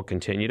maybe will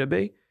continue to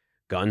be.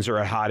 Guns are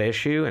a hot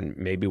issue, and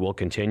maybe will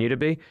continue to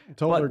be.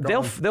 But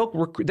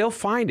they'll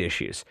find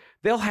issues.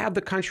 They'll have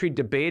the country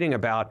debating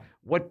about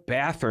what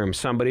bathroom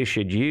somebody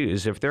should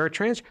use if they're a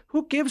trans.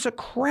 Who gives a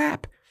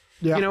crap?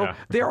 Yeah.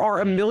 There are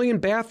a million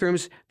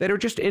bathrooms that are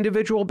just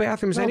individual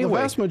bathrooms anyway.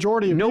 The vast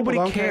majority of nobody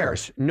people don't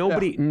cares.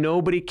 care.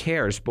 Nobody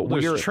cares. But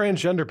there's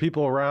transgender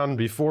people around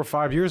before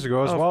 5 years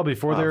ago as well.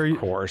 Before they're of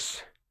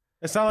course.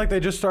 It's not like they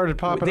just started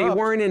popping up. They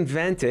weren't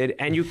invented,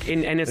 and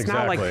it's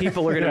not like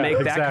people are going to make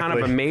that kind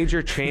of a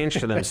major change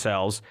to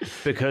themselves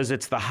because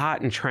it's the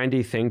hot and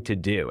trendy thing to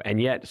do.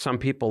 And yet some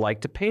people like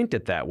to paint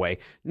it that way.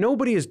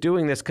 Nobody is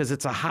doing this because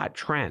it's a hot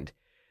trend.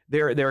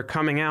 They're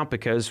coming out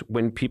because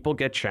when people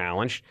get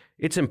challenged,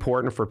 it's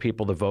important for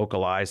people to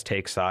vocalize,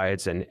 take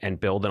sides, and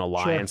build an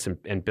alliance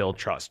and build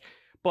trust.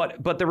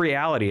 But the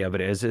reality of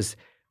it is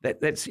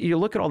that you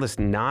look at all this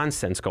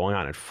nonsense going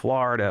on in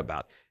Florida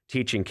about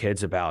teaching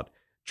kids about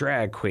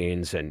drag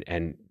queens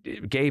and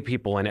gay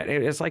people, and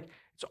it's like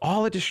it's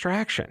all a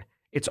distraction.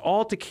 It's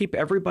all to keep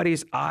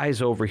everybody's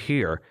eyes over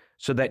here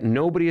so that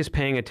nobody is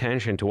paying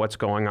attention to what's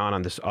going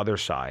on this other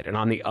side. And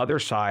on the other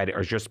side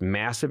are just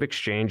massive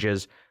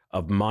exchanges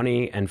of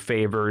money and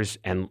favors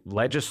and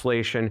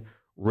legislation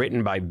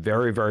written by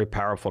very, very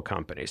powerful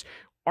companies.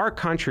 Our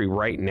country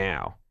right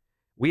now,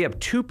 we have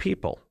two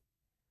people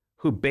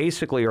who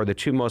basically are the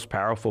two most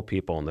powerful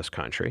people in this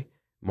country,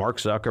 Mark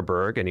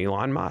Zuckerberg and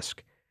Elon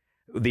Musk.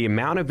 The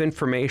amount of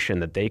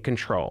information that they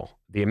control,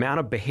 the amount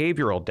of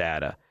behavioral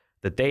data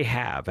that they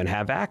have and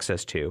have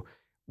access to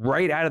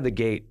right out of the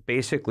gate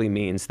basically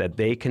means that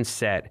they can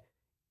set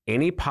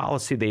any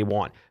policy they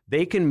want.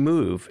 They can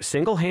move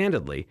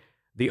single-handedly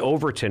the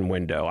Overton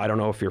window. I don't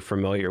know if you're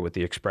familiar with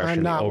the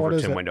expression, the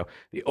Overton window.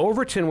 The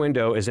Overton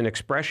window is an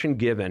expression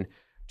given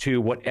to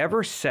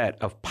whatever set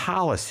of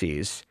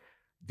policies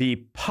the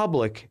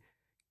public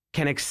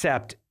can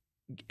accept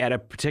at a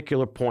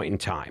particular point in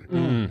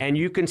time. And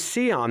you can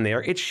see on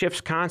there, it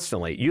shifts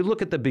constantly. You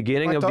look at the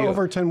beginning of the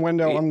Overton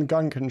window on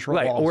gun control.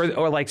 Right,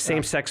 or like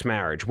same-sex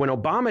marriage. When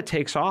Obama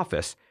takes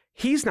office,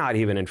 He's not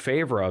even in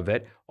favor of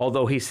it,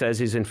 although he says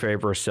he's in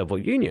favor of civil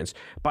unions.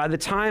 By the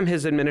time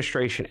his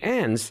administration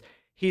ends,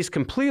 he's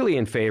completely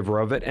in favor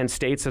of it, and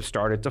states have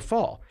started to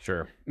fall.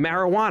 Sure.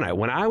 Marijuana.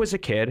 When I was a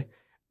kid,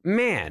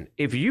 man,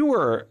 if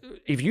you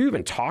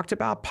even talked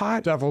about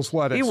pot, devil's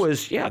lettuce. It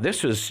was,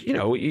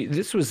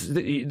 this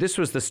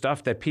was the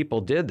stuff that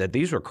people did, that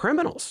these were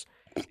criminals.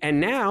 And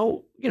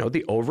now,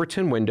 the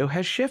Overton window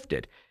has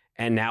shifted.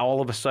 And now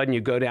all of a sudden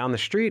you go down the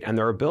street and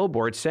there are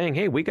billboards saying,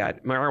 hey, we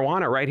got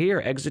marijuana right here,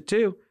 exit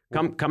 2.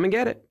 Come and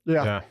get it.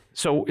 Yeah.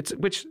 So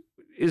which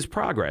is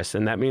progress.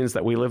 And that means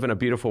that we live in a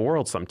beautiful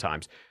world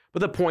sometimes. But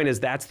the point is,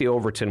 that's the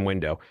Overton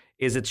window,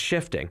 is it's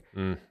shifting.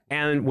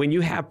 And when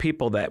you have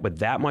people that with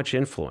that much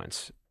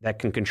influence that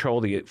can control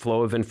the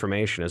flow of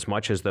information as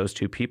much as those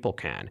two people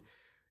can,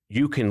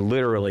 you can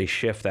literally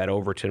shift that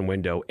Overton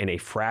window in a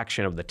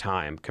fraction of the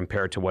time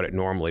compared to what it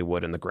normally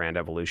would in the grand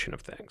evolution of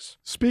things.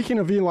 Speaking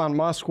of Elon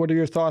Musk, what are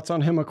your thoughts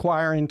on him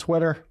acquiring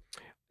Twitter?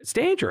 It's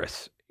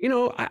dangerous.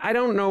 I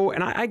don't know,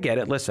 and I get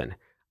it. Listen,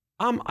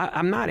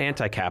 I'm not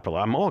anti-capital.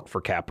 I'm all for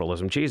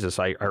capitalism. Jesus,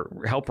 I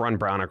help run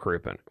Brown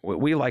Crouppen.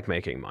 We like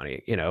making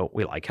money.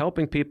 We like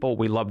helping people.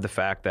 We love the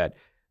fact that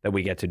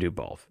we get to do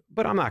both.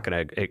 But I'm not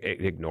going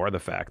to ignore the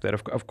fact that,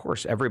 of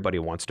course, everybody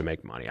wants to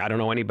make money. I don't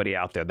know anybody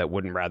out there that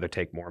wouldn't rather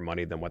take more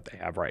money than what they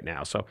have right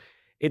now. So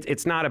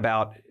it's not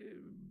about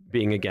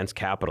being against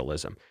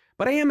capitalism.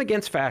 But I am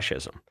against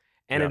fascism.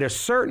 And at a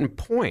certain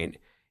point,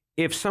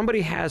 if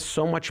somebody has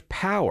so much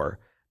power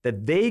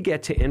that they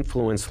get to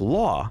influence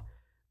law,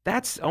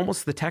 that's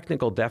almost the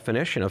technical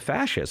definition of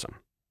fascism.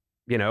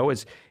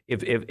 Is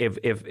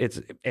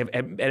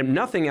if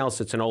nothing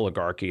else, it's an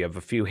oligarchy of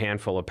a few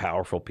handful of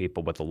powerful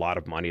people with a lot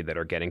of money that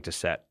are getting to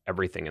set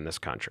everything in this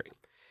country.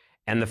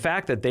 And the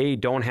fact that they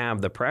don't have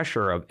the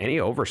pressure of any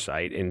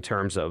oversight in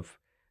terms of,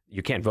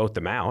 you can't vote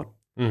them out.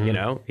 You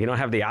don't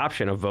have the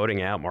option of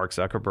voting out Mark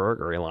Zuckerberg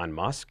or Elon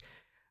Musk.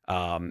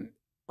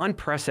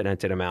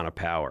 Unprecedented amount of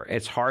power.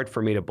 It's hard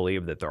for me to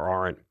believe that there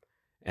aren't,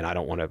 and I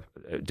don't want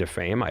to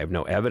defame, I have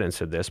no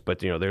evidence of this, but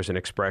there's an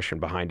expression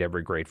behind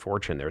every great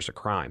fortune, there's a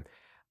crime.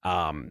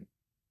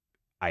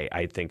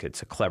 I think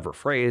it's a clever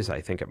phrase.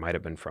 I think it might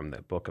have been from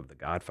the book of The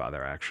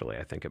Godfather, actually.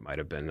 I think it might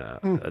have been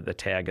the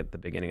tag at the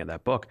beginning of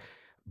that book.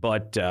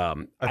 But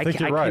I think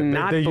you're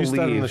right. They used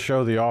that in the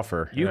show The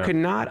Offer. You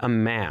cannot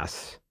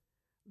amass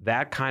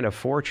that kind of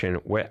fortune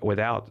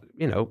without,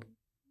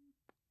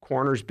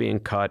 corners being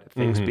cut,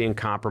 things being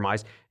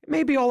compromised. It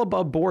may be all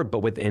above board, but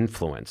with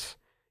influence.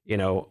 We're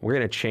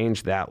going to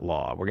change that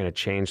law. We're going to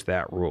change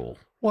that rule.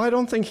 Well, I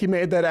don't think he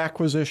made that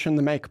acquisition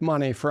to make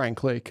money,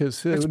 frankly,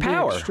 because it's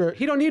power.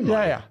 He don't need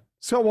money. Yeah.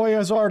 So he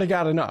has already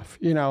got enough,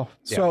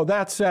 So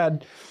that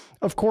said,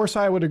 of course,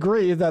 I would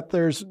agree that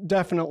there's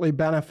definitely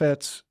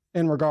benefits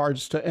in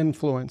regards to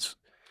influence.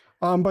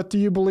 But do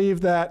you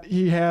believe that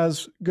he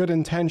has good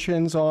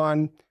intentions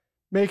on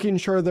making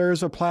sure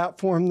there's a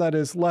platform that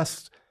is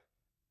less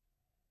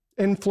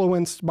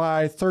influenced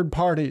by third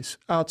parties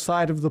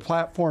outside of the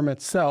platform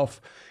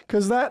itself?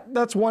 Because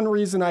that's one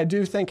reason I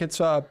do think it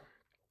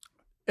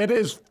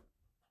is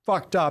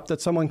fucked up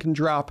that someone can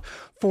drop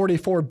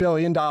 $44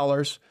 billion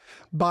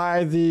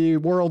by the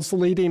world's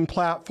leading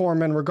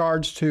platform in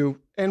regards to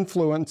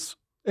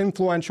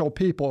influential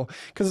people,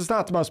 because it's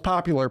not the most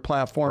popular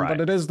platform, but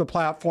it is the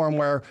platform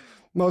where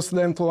most of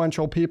the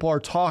influential people are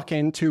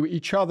talking to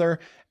each other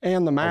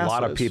and the masses.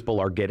 A lot of people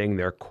are getting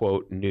their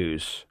quote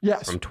news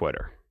from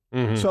Twitter.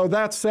 So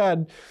that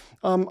said,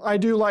 I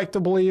do like to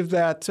believe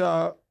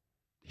that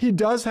he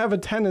does have a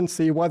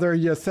tendency, whether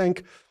you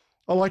think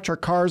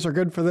electric cars are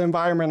good for the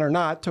environment or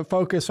not, to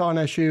focus on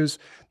issues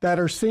that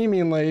are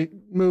seemingly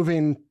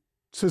moving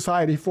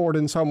society forward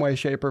in some way,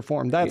 shape, or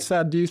form. That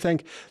said, do you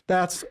think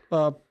that's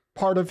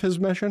part of his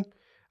mission?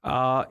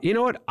 You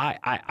know what?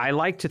 I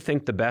like to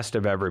think the best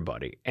of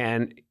everybody.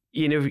 And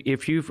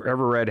if you've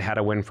ever read How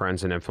to Win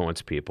Friends and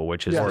Influence People,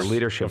 which is our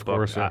leadership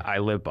book I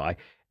live by,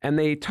 and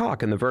they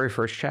talk in the very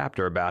first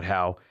chapter about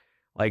how,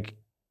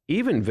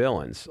 even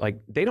villains,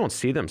 they don't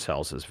see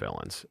themselves as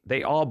villains.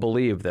 They all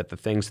believe that the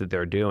things that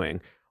they're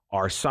doing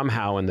are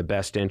somehow in the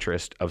best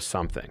interest of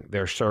something.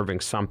 They're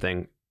serving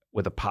something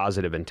with a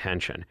positive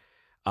intention.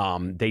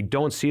 They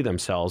don't see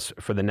themselves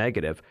for the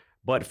negative.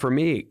 But for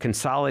me,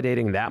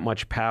 consolidating that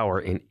much power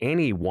in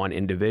any one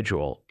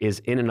individual is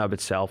in and of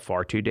itself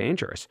far too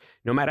dangerous,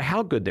 no matter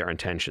how good their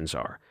intentions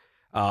are.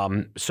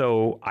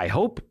 So I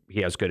hope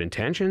he has good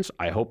intentions.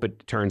 I hope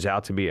it turns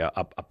out to be a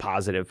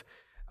positive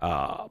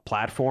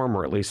platform,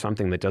 or at least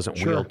something that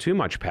doesn't wield too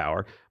much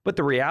power. But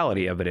the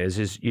reality of it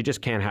is you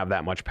just can't have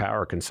that much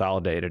power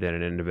consolidated in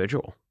an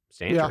individual. It's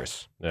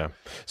dangerous. Yeah.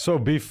 So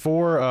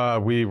before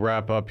we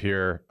wrap up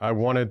here, I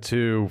wanted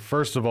to,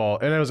 first of all,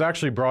 and it was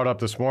actually brought up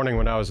this morning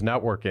when I was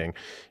networking,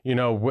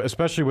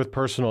 especially with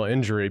personal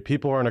injury,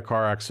 people are in a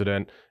car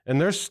accident and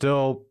they're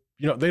still,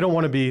 they don't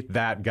want to be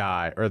that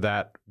guy or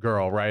that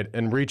girl, right?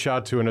 And reach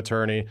out to an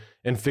attorney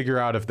and figure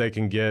out if they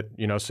can get,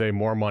 say,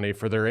 more money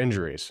for their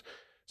injuries.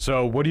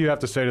 So what do you have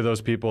to say to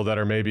those people that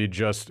are maybe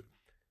just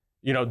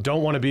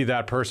don't want to be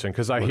that person?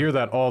 Because I hear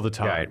that all the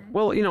time. Right.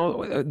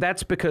 Well,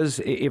 that's because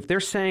if they're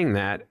saying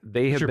that,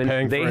 they have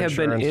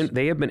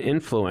been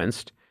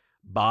influenced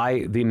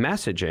by the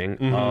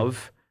messaging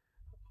of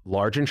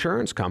large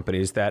insurance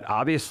companies that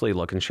obviously,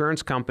 look,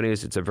 insurance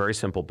companies, it's a very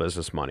simple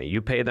business money.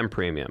 You pay them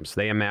premiums.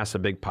 They amass a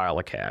big pile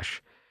of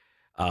cash.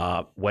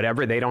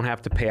 Whatever they don't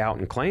have to pay out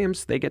in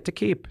claims, they get to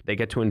keep. They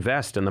get to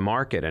invest in the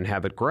market and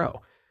have it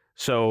grow.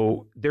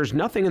 So there's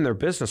nothing in their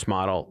business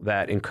model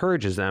that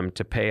encourages them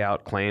to pay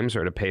out claims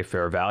or to pay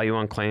fair value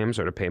on claims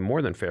or to pay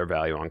more than fair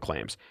value on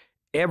claims.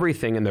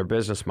 Everything in their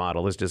business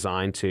model is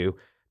designed to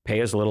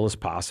pay as little as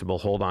possible,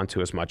 hold on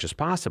to as much as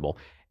possible.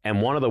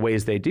 And one of the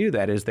ways they do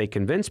that is they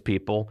convince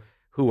people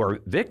who are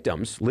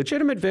victims,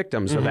 legitimate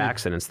victims of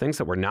accidents, things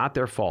that were not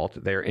their fault.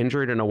 They're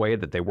injured in a way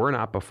that they were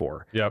not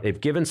before. Yep.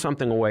 They've given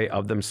something away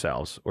of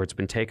themselves, or it's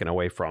been taken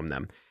away from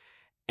them.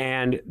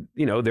 And,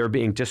 they're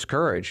being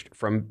discouraged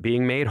from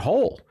being made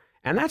whole.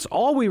 And that's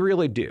all we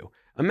really do.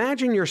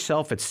 Imagine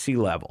yourself at sea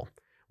level.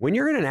 When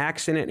you're in an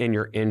accident and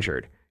you're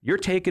injured, you're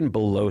taken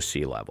below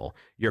sea level.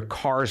 Your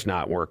car's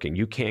not working.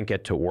 You can't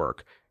get to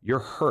work. You're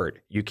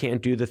hurt. You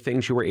can't do the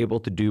things you were able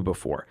to do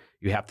before.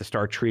 You have to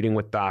start treating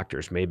with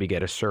doctors, maybe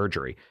get a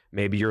surgery.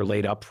 Maybe you're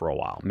laid up for a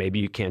while. Maybe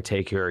you can't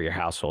take care of your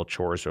household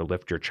chores or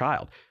lift your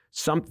child.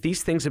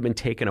 These things have been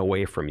taken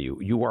away from you.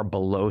 You are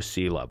below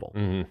sea level.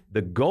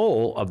 The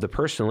goal of the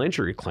personal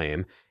injury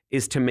claim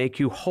is to make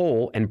you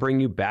whole and bring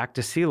you back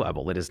to sea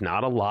level. It is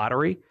not a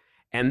lottery.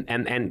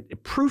 And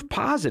proof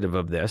positive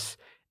of this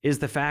is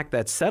the fact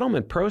that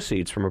settlement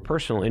proceeds from a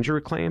personal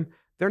injury claim,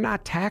 they're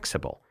not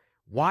taxable.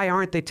 Why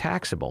aren't they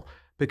taxable?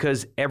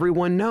 Because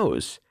everyone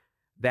knows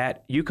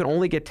that you can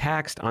only get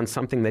taxed on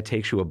something that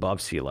takes you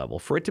above sea level.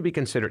 For it to be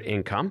considered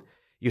income,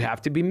 you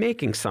have to be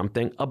making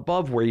something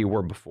above where you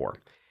were before.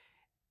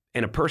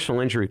 In a personal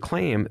injury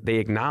claim, they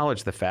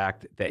acknowledge the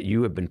fact that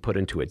you have been put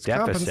into a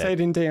deficit.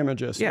 Compensating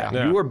damages.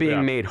 Yeah, you are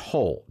being made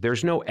whole.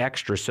 There's no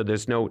extra, so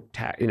there's no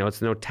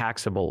it's no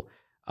taxable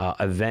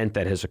event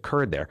that has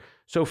occurred there.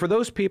 So for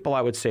those people,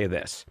 I would say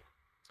this.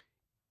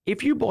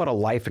 If you bought a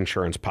life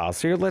insurance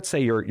policy, or let's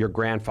say your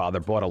grandfather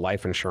bought a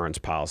life insurance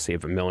policy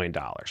of $1 million,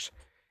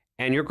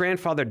 and your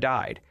grandfather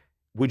died,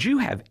 would you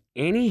have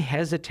any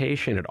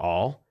hesitation at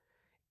all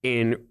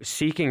in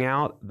seeking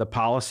out the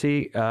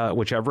policy,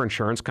 whichever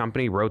insurance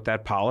company wrote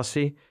that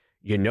policy?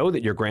 You know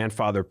that your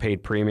grandfather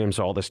paid premiums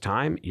all this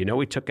time. You know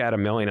he took out $1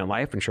 million in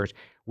life insurance.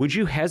 Would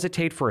you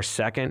hesitate for a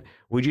second?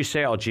 Would you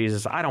say, oh,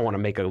 Jesus, I don't want to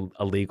make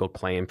a legal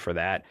claim for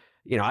that.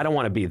 I don't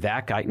want to be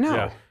that guy. No.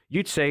 Yeah.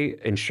 You'd say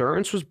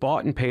insurance was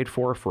bought and paid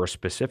for a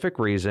specific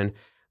reason.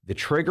 The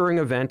triggering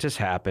event has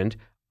happened.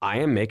 I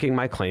am making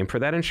my claim for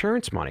that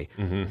insurance money.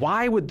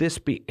 Why would this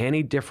be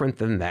any different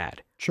than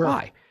that? Sure.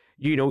 Why?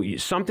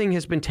 Something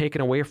has been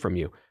taken away from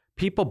you.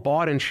 People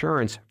bought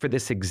insurance for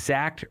this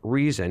exact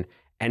reason,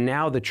 and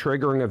now the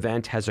triggering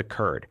event has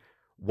occurred.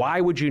 Why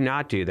would you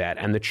not do that?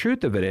 And the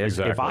truth of it is,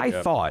 if I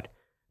thought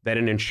that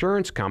an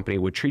insurance company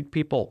would treat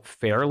people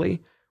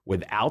fairly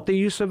without the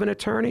use of an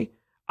attorney,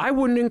 I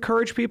wouldn't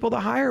encourage people to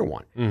hire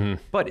one.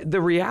 But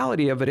the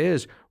reality of it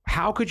is,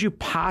 how could you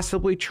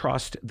possibly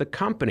trust the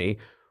company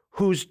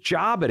whose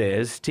job it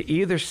is to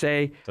either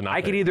say,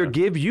 I could either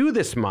give you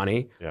this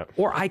money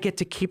or I get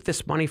to keep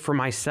this money for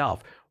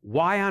myself?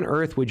 Why on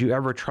earth would you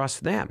ever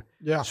trust them?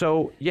 Yeah.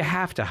 So you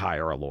have to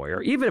hire a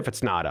lawyer, even if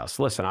it's not us.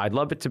 Listen, I'd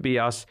love it to be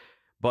us,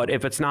 but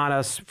if it's not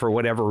us for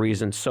whatever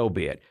reason, so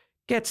be it.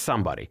 Get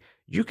somebody.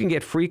 You can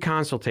get free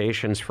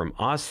consultations from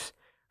us,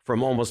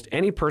 from almost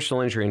any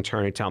personal injury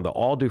attorney in town. They'll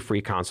all do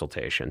free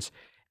consultations.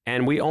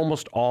 And we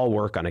almost all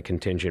work on a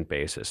contingent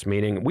basis,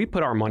 meaning we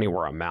put our money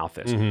where our mouth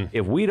is.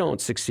 If we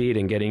don't succeed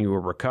in getting you a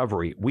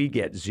recovery, we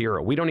get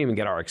zero. We don't even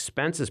get our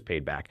expenses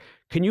paid back.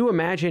 Can you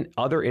imagine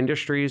other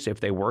industries if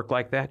they work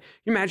like that?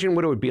 You imagine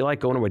what it would be like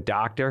going to a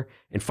doctor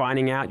and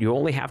finding out you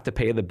only have to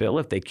pay the bill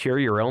if they cure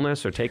your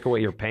illness or take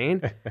away your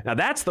pain? Now,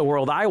 that's the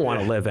world I want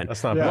to live in.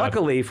 That's not bad.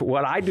 Luckily, for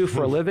what I do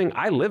for a living,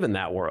 I live in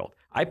that world.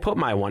 I put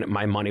my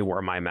money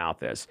where my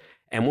mouth is.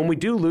 And when we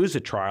do lose a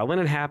trial, and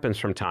it happens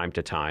from time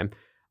to time,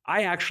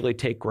 I actually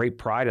take great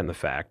pride in the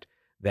fact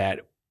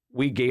that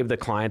we gave the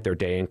client their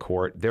day in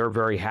court. They're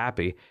very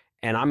happy.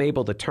 And I'm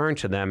able to turn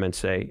to them and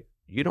say,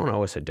 you don't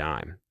owe us a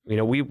dime.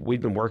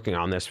 We've been working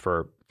on this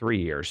for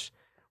 3 years.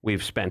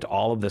 We've spent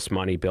all of this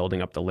money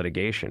building up the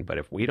litigation. But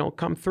if we don't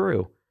come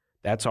through,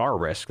 that's our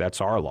risk. That's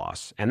our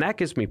loss. And that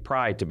gives me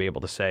pride to be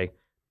able to say,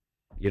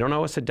 you don't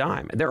owe us a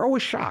dime. And they're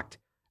always shocked.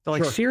 They're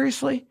like,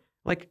 seriously?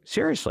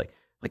 Seriously?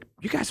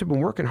 You guys have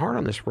been working hard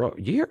on this for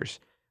years.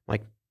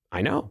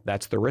 I know.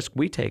 That's the risk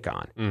we take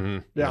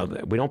on. Yeah.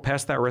 We don't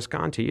pass that risk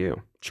on to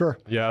you. Sure.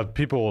 Yeah,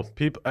 people,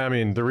 I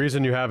mean, the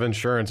reason you have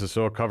insurance is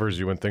so it covers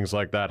you when things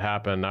like that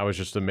happen. I was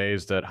just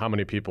amazed at how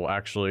many people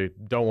actually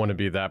don't want to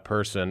be that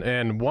person.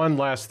 And one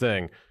last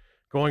thing,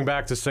 going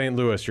back to St.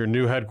 Louis, your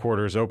new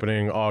headquarters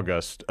opening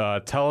August.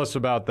 Tell us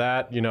about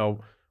that.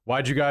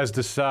 Why'd you guys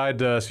decide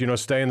to,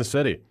 stay in the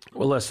city?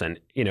 Well, listen,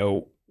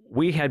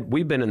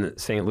 we've been in the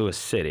St. Louis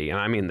city, and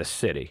I mean the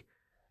city,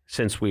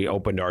 since we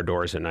opened our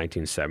doors in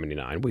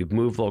 1979. We've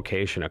moved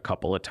location a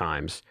couple of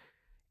times.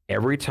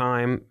 Every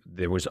time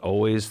there was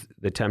always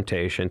the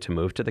temptation to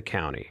move to the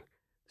county.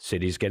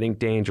 City's getting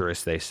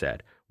dangerous, they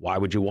said. Why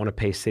would you want to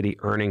pay city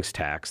earnings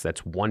tax?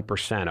 That's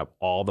 1% of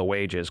all the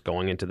wages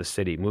going into the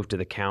city. Move to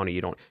the county.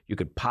 You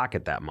could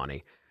pocket that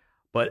money.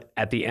 But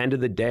at the end of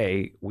the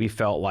day, we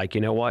felt like,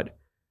 you know what?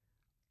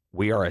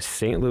 We are a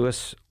St.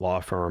 Louis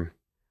law firm.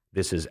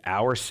 This is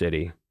our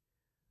city.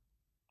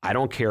 I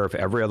don't care if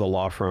every other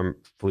law firm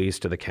flees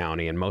to the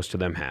county, and most of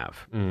them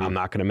have. I'm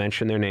not going to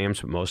mention their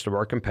names, but most of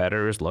our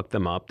competitors, look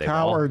them up.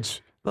 Cowards.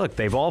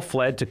 They've all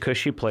fled to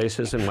cushy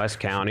places in West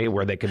County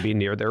where they could be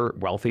near their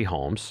wealthy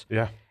homes.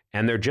 Yeah.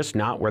 And they're just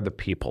not where the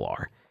people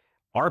are.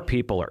 Our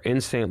people are in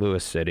St.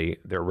 Louis City.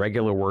 They're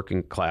regular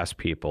working class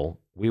people.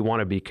 We want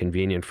to be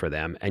convenient for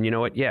them. And you know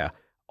what? Yeah,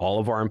 all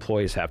of our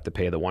employees have to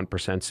pay the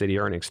 1% city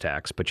earnings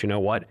tax. But you know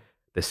what?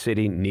 The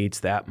city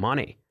needs that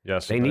money.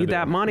 Yes, they need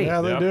that money.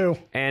 Yeah, they do.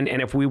 And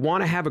if we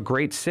want to have a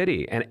great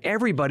city, and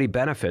everybody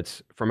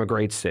benefits from a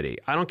great city.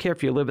 I don't care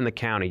if you live in the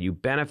county, you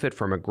benefit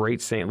from a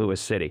great St.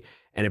 Louis City.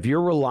 And if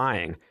you're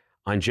relying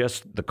on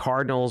just the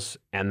Cardinals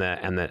and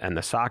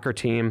the soccer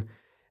team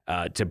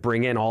to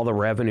bring in all the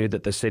revenue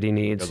that the city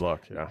needs, good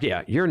luck.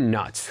 Yeah, you're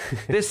nuts.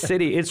 This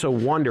city, it's a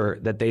wonder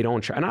that they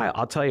don't. And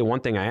I'll tell you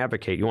one thing I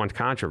advocate. You want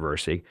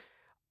controversy?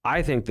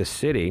 I think the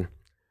city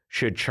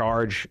should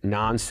charge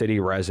non-city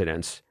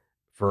residents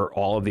for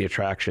all of the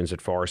attractions at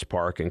Forest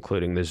Park,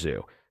 including the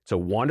zoo. It's a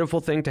wonderful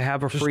thing to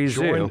have a free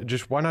zoo.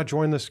 Just why not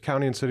join this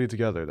county and city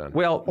together then?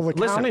 Well, the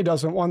county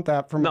doesn't want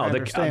that from my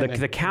understanding.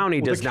 the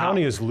county does not. The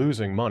county is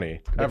losing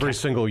money every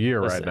single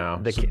year right now.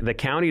 The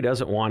county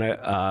doesn't want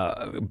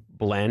to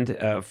blend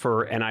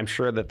and I'm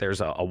sure that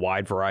there's a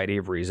wide variety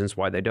of reasons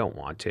why they don't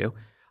want to.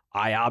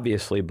 I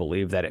obviously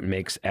believe that it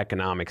makes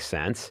economic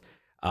sense.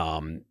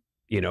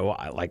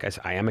 Like I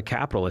said, I am a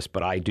capitalist,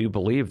 but I do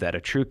believe that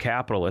a true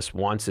capitalist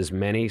wants as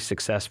many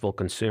successful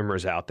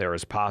consumers out there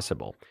as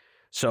possible.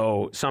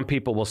 So some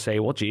people will say,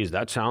 well, geez,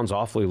 that sounds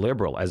awfully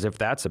liberal, as if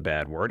that's a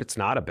bad word. It's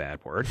not a bad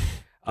word.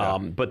 Yeah.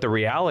 But the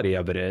reality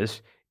of it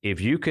is,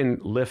 if you can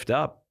lift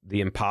up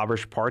the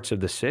impoverished parts of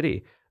the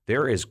city,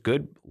 there is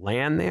good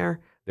land there.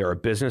 There are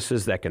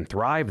businesses that can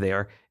thrive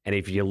there. And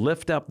if you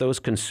lift up those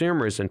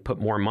consumers and put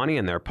more money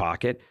in their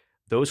pocket,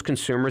 those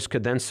consumers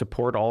could then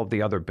support all of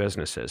the other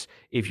businesses.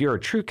 If you're a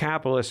true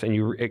capitalist and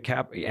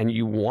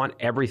you want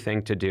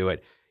everything to do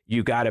it,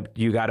 you got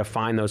to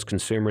find those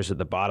consumers at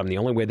the bottom. The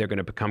only way they're going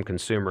to become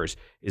consumers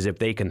is if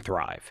they can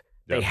thrive.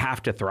 Yep. They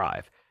have to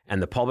thrive.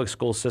 And the public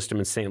school system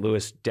in St.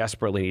 Louis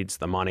desperately needs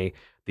the money.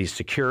 The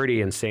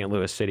security in St.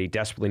 Louis City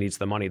desperately needs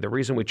the money. The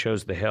reason we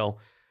chose the Hill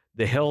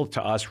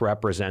to us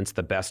represents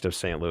the best of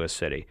St. Louis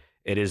City.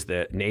 It is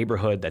the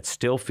neighborhood that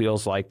still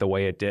feels like the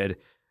way it did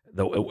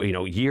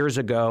years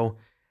ago.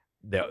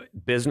 The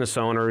business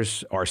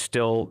owners are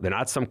still, they're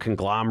not some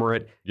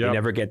conglomerate you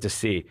never get to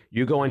see.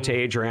 You go into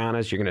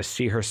Adriana's, you're going to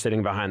see her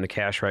sitting behind the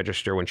cash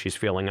register when she's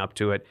feeling up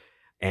to it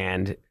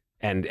and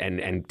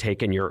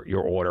taking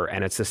your order.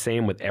 And it's the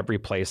same with every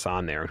place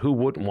on there. Who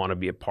wouldn't want to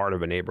be a part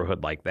of a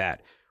neighborhood like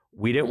that?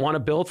 We didn't want to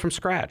build from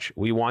scratch.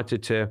 We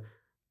wanted to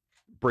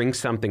bring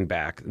something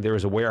back. There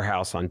was a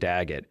warehouse on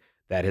Daggett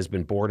that has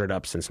been boarded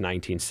up since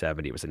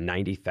 1970. It was a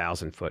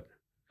 90,000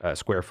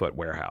 square foot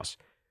warehouse.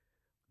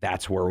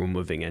 That's where we're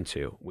moving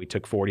into. We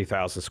took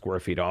 40,000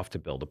 square feet off to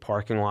build a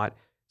parking lot.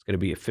 It's going to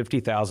be a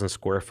 50,000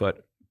 square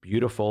foot,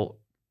 beautiful,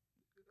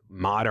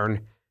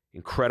 modern,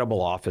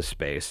 incredible office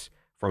space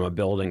from a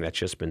building that's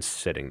just been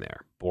sitting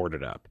there,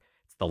 boarded up.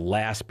 It's the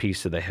last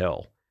piece of the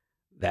Hill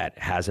that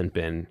hasn't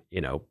been,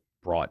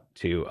 brought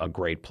to a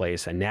great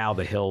place. And now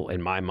the Hill, in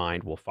my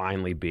mind, will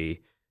finally be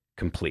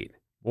complete.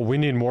 Well, we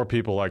need more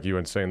people like you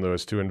in St.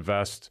 Louis to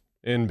invest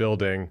in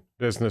building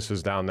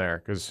businesses down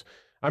there because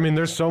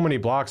there's so many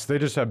blocks. They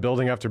just have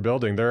building after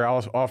building. They're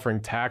offering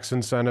tax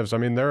incentives.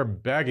 They're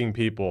begging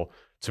people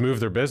to move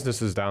their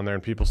businesses down there,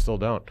 and people still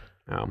don't.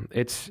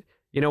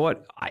 You know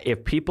what?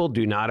 If people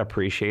do not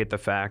appreciate the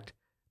fact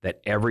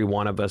that every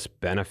one of us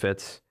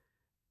benefits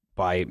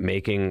by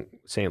making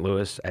St.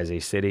 Louis as a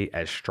city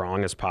as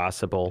strong as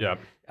possible,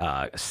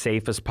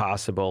 safe as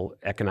possible,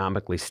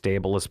 economically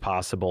stable as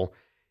possible,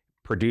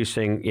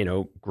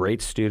 producing,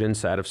 great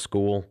students out of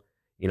school,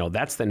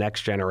 that's the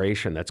next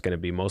generation that's going to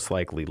be most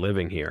likely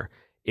living here.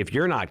 If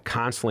you're not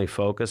constantly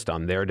focused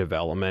on their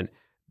development,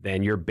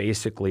 then you're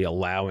basically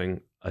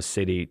allowing a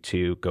city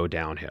to go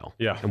downhill.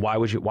 Yeah. And why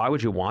would you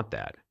want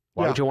that?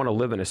 Why would you want to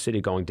live in a city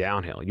going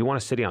downhill? You want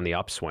a city on the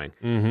upswing.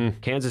 Mm-hmm.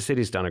 Kansas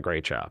City's done a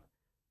great job.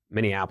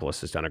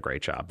 Minneapolis has done a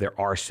great job. There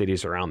are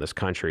cities around this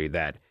country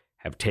that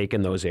have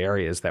taken those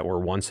areas that were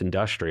once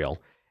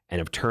industrial and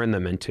have turned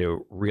them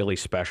into really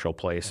special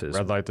places.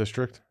 Red light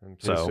district in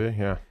KC,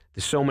 yeah.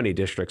 There's so many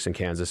districts in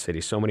Kansas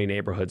City, so many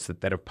neighborhoods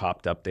that have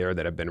popped up there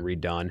that have been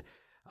redone.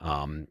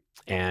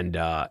 And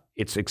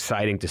it's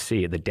exciting to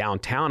see. The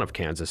downtown of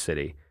Kansas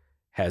City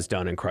has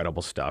done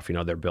incredible stuff. You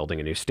know, they're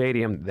building a new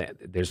stadium.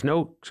 There's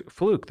no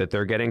fluke that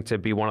they're getting to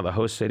be one of the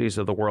host cities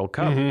of the World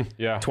Cup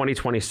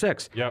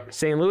 2026. Yep.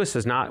 St.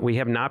 Louis we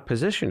have not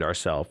positioned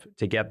ourselves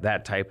to get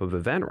that type of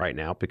event right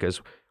now because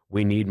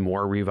we need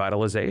more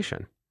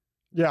revitalization.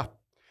 Yeah.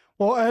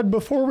 Well, Ed,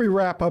 before we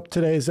wrap up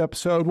today's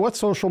episode, what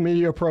social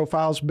media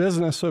profiles,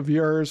 business of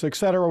yours, et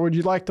cetera, would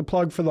you like to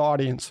plug for the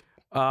audience?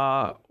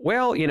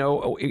 Well, you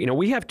know,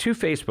 we have 2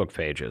 Facebook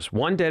pages.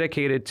 One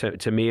dedicated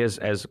to me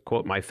as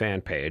quote my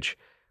fan page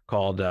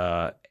called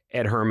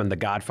Ed Herman, the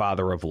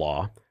Godfather of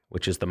Law,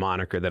 which is the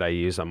moniker that I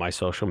use on my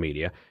social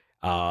media.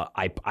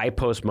 I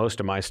post most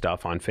of my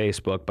stuff on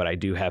Facebook, but I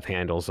do have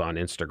handles on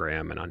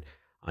Instagram and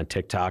on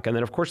TikTok. And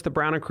then, of course, the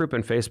Brown and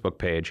Crouppen Facebook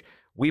page.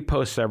 We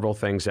post several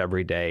things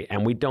every day,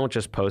 and we don't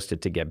just post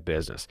it to get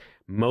business.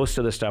 Most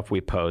of the stuff we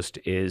post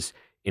is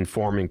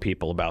informing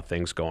people about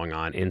things going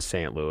on in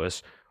St.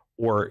 Louis,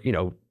 or, you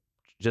know,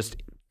 just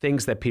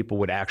things that people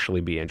would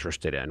actually be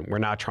interested in. We're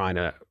not trying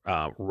to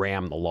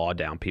ram the law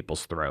down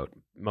people's throat.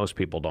 Most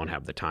people don't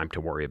have the time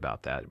to worry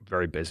about that.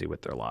 Very busy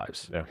with their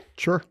lives. Yeah,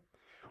 sure.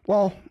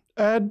 Well,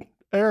 Ed,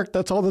 Eric,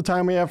 that's all the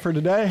time we have for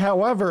today.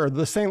 However,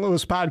 the St.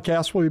 Louis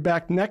podcast will be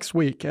back next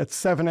week at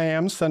 7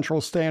 a.m.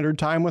 Central Standard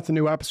Time with a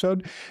new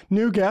episode,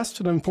 new guest,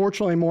 and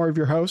unfortunately more of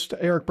your host,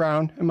 Eric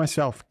Brown, and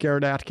myself,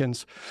 Garrett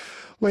Atkins.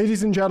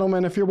 Ladies and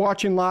gentlemen, if you're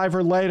watching live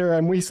or later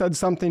and we said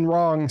something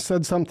wrong,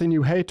 said something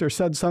you hate, or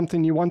said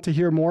something you want to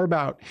hear more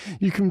about,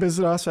 you can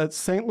visit us at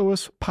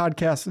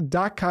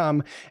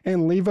stlouispodcast.com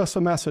and leave us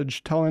a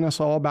message telling us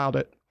all about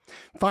it.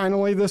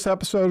 Finally, this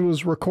episode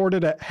was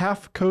recorded at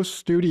Half Coast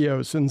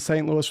Studios in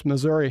St. Louis,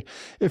 Missouri.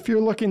 If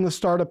you're looking to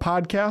start a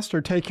podcast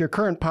or take your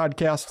current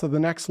podcast to the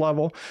next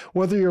level,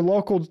 whether you're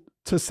local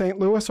to St.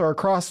 Louis or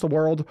across the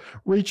world,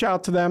 reach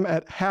out to them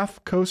at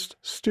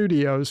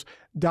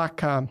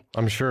halfcoaststudios.com.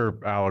 I'm sure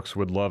Alex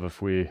would love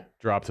if we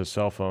dropped his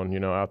cell phone, you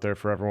know, out there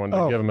for everyone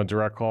to give him a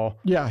direct call.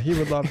 Yeah, he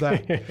would love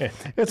that.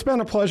 It's been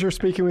a pleasure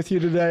speaking with you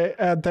today,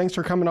 Ed. Thanks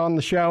for coming on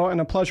the show,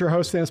 and a pleasure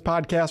hosting this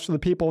podcast for the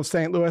people of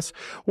St. Louis.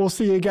 We'll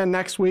see you again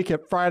next week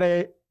at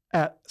Friday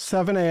at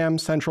 7 a.m.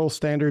 Central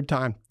Standard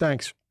Time.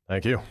 Thanks.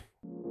 Thank you.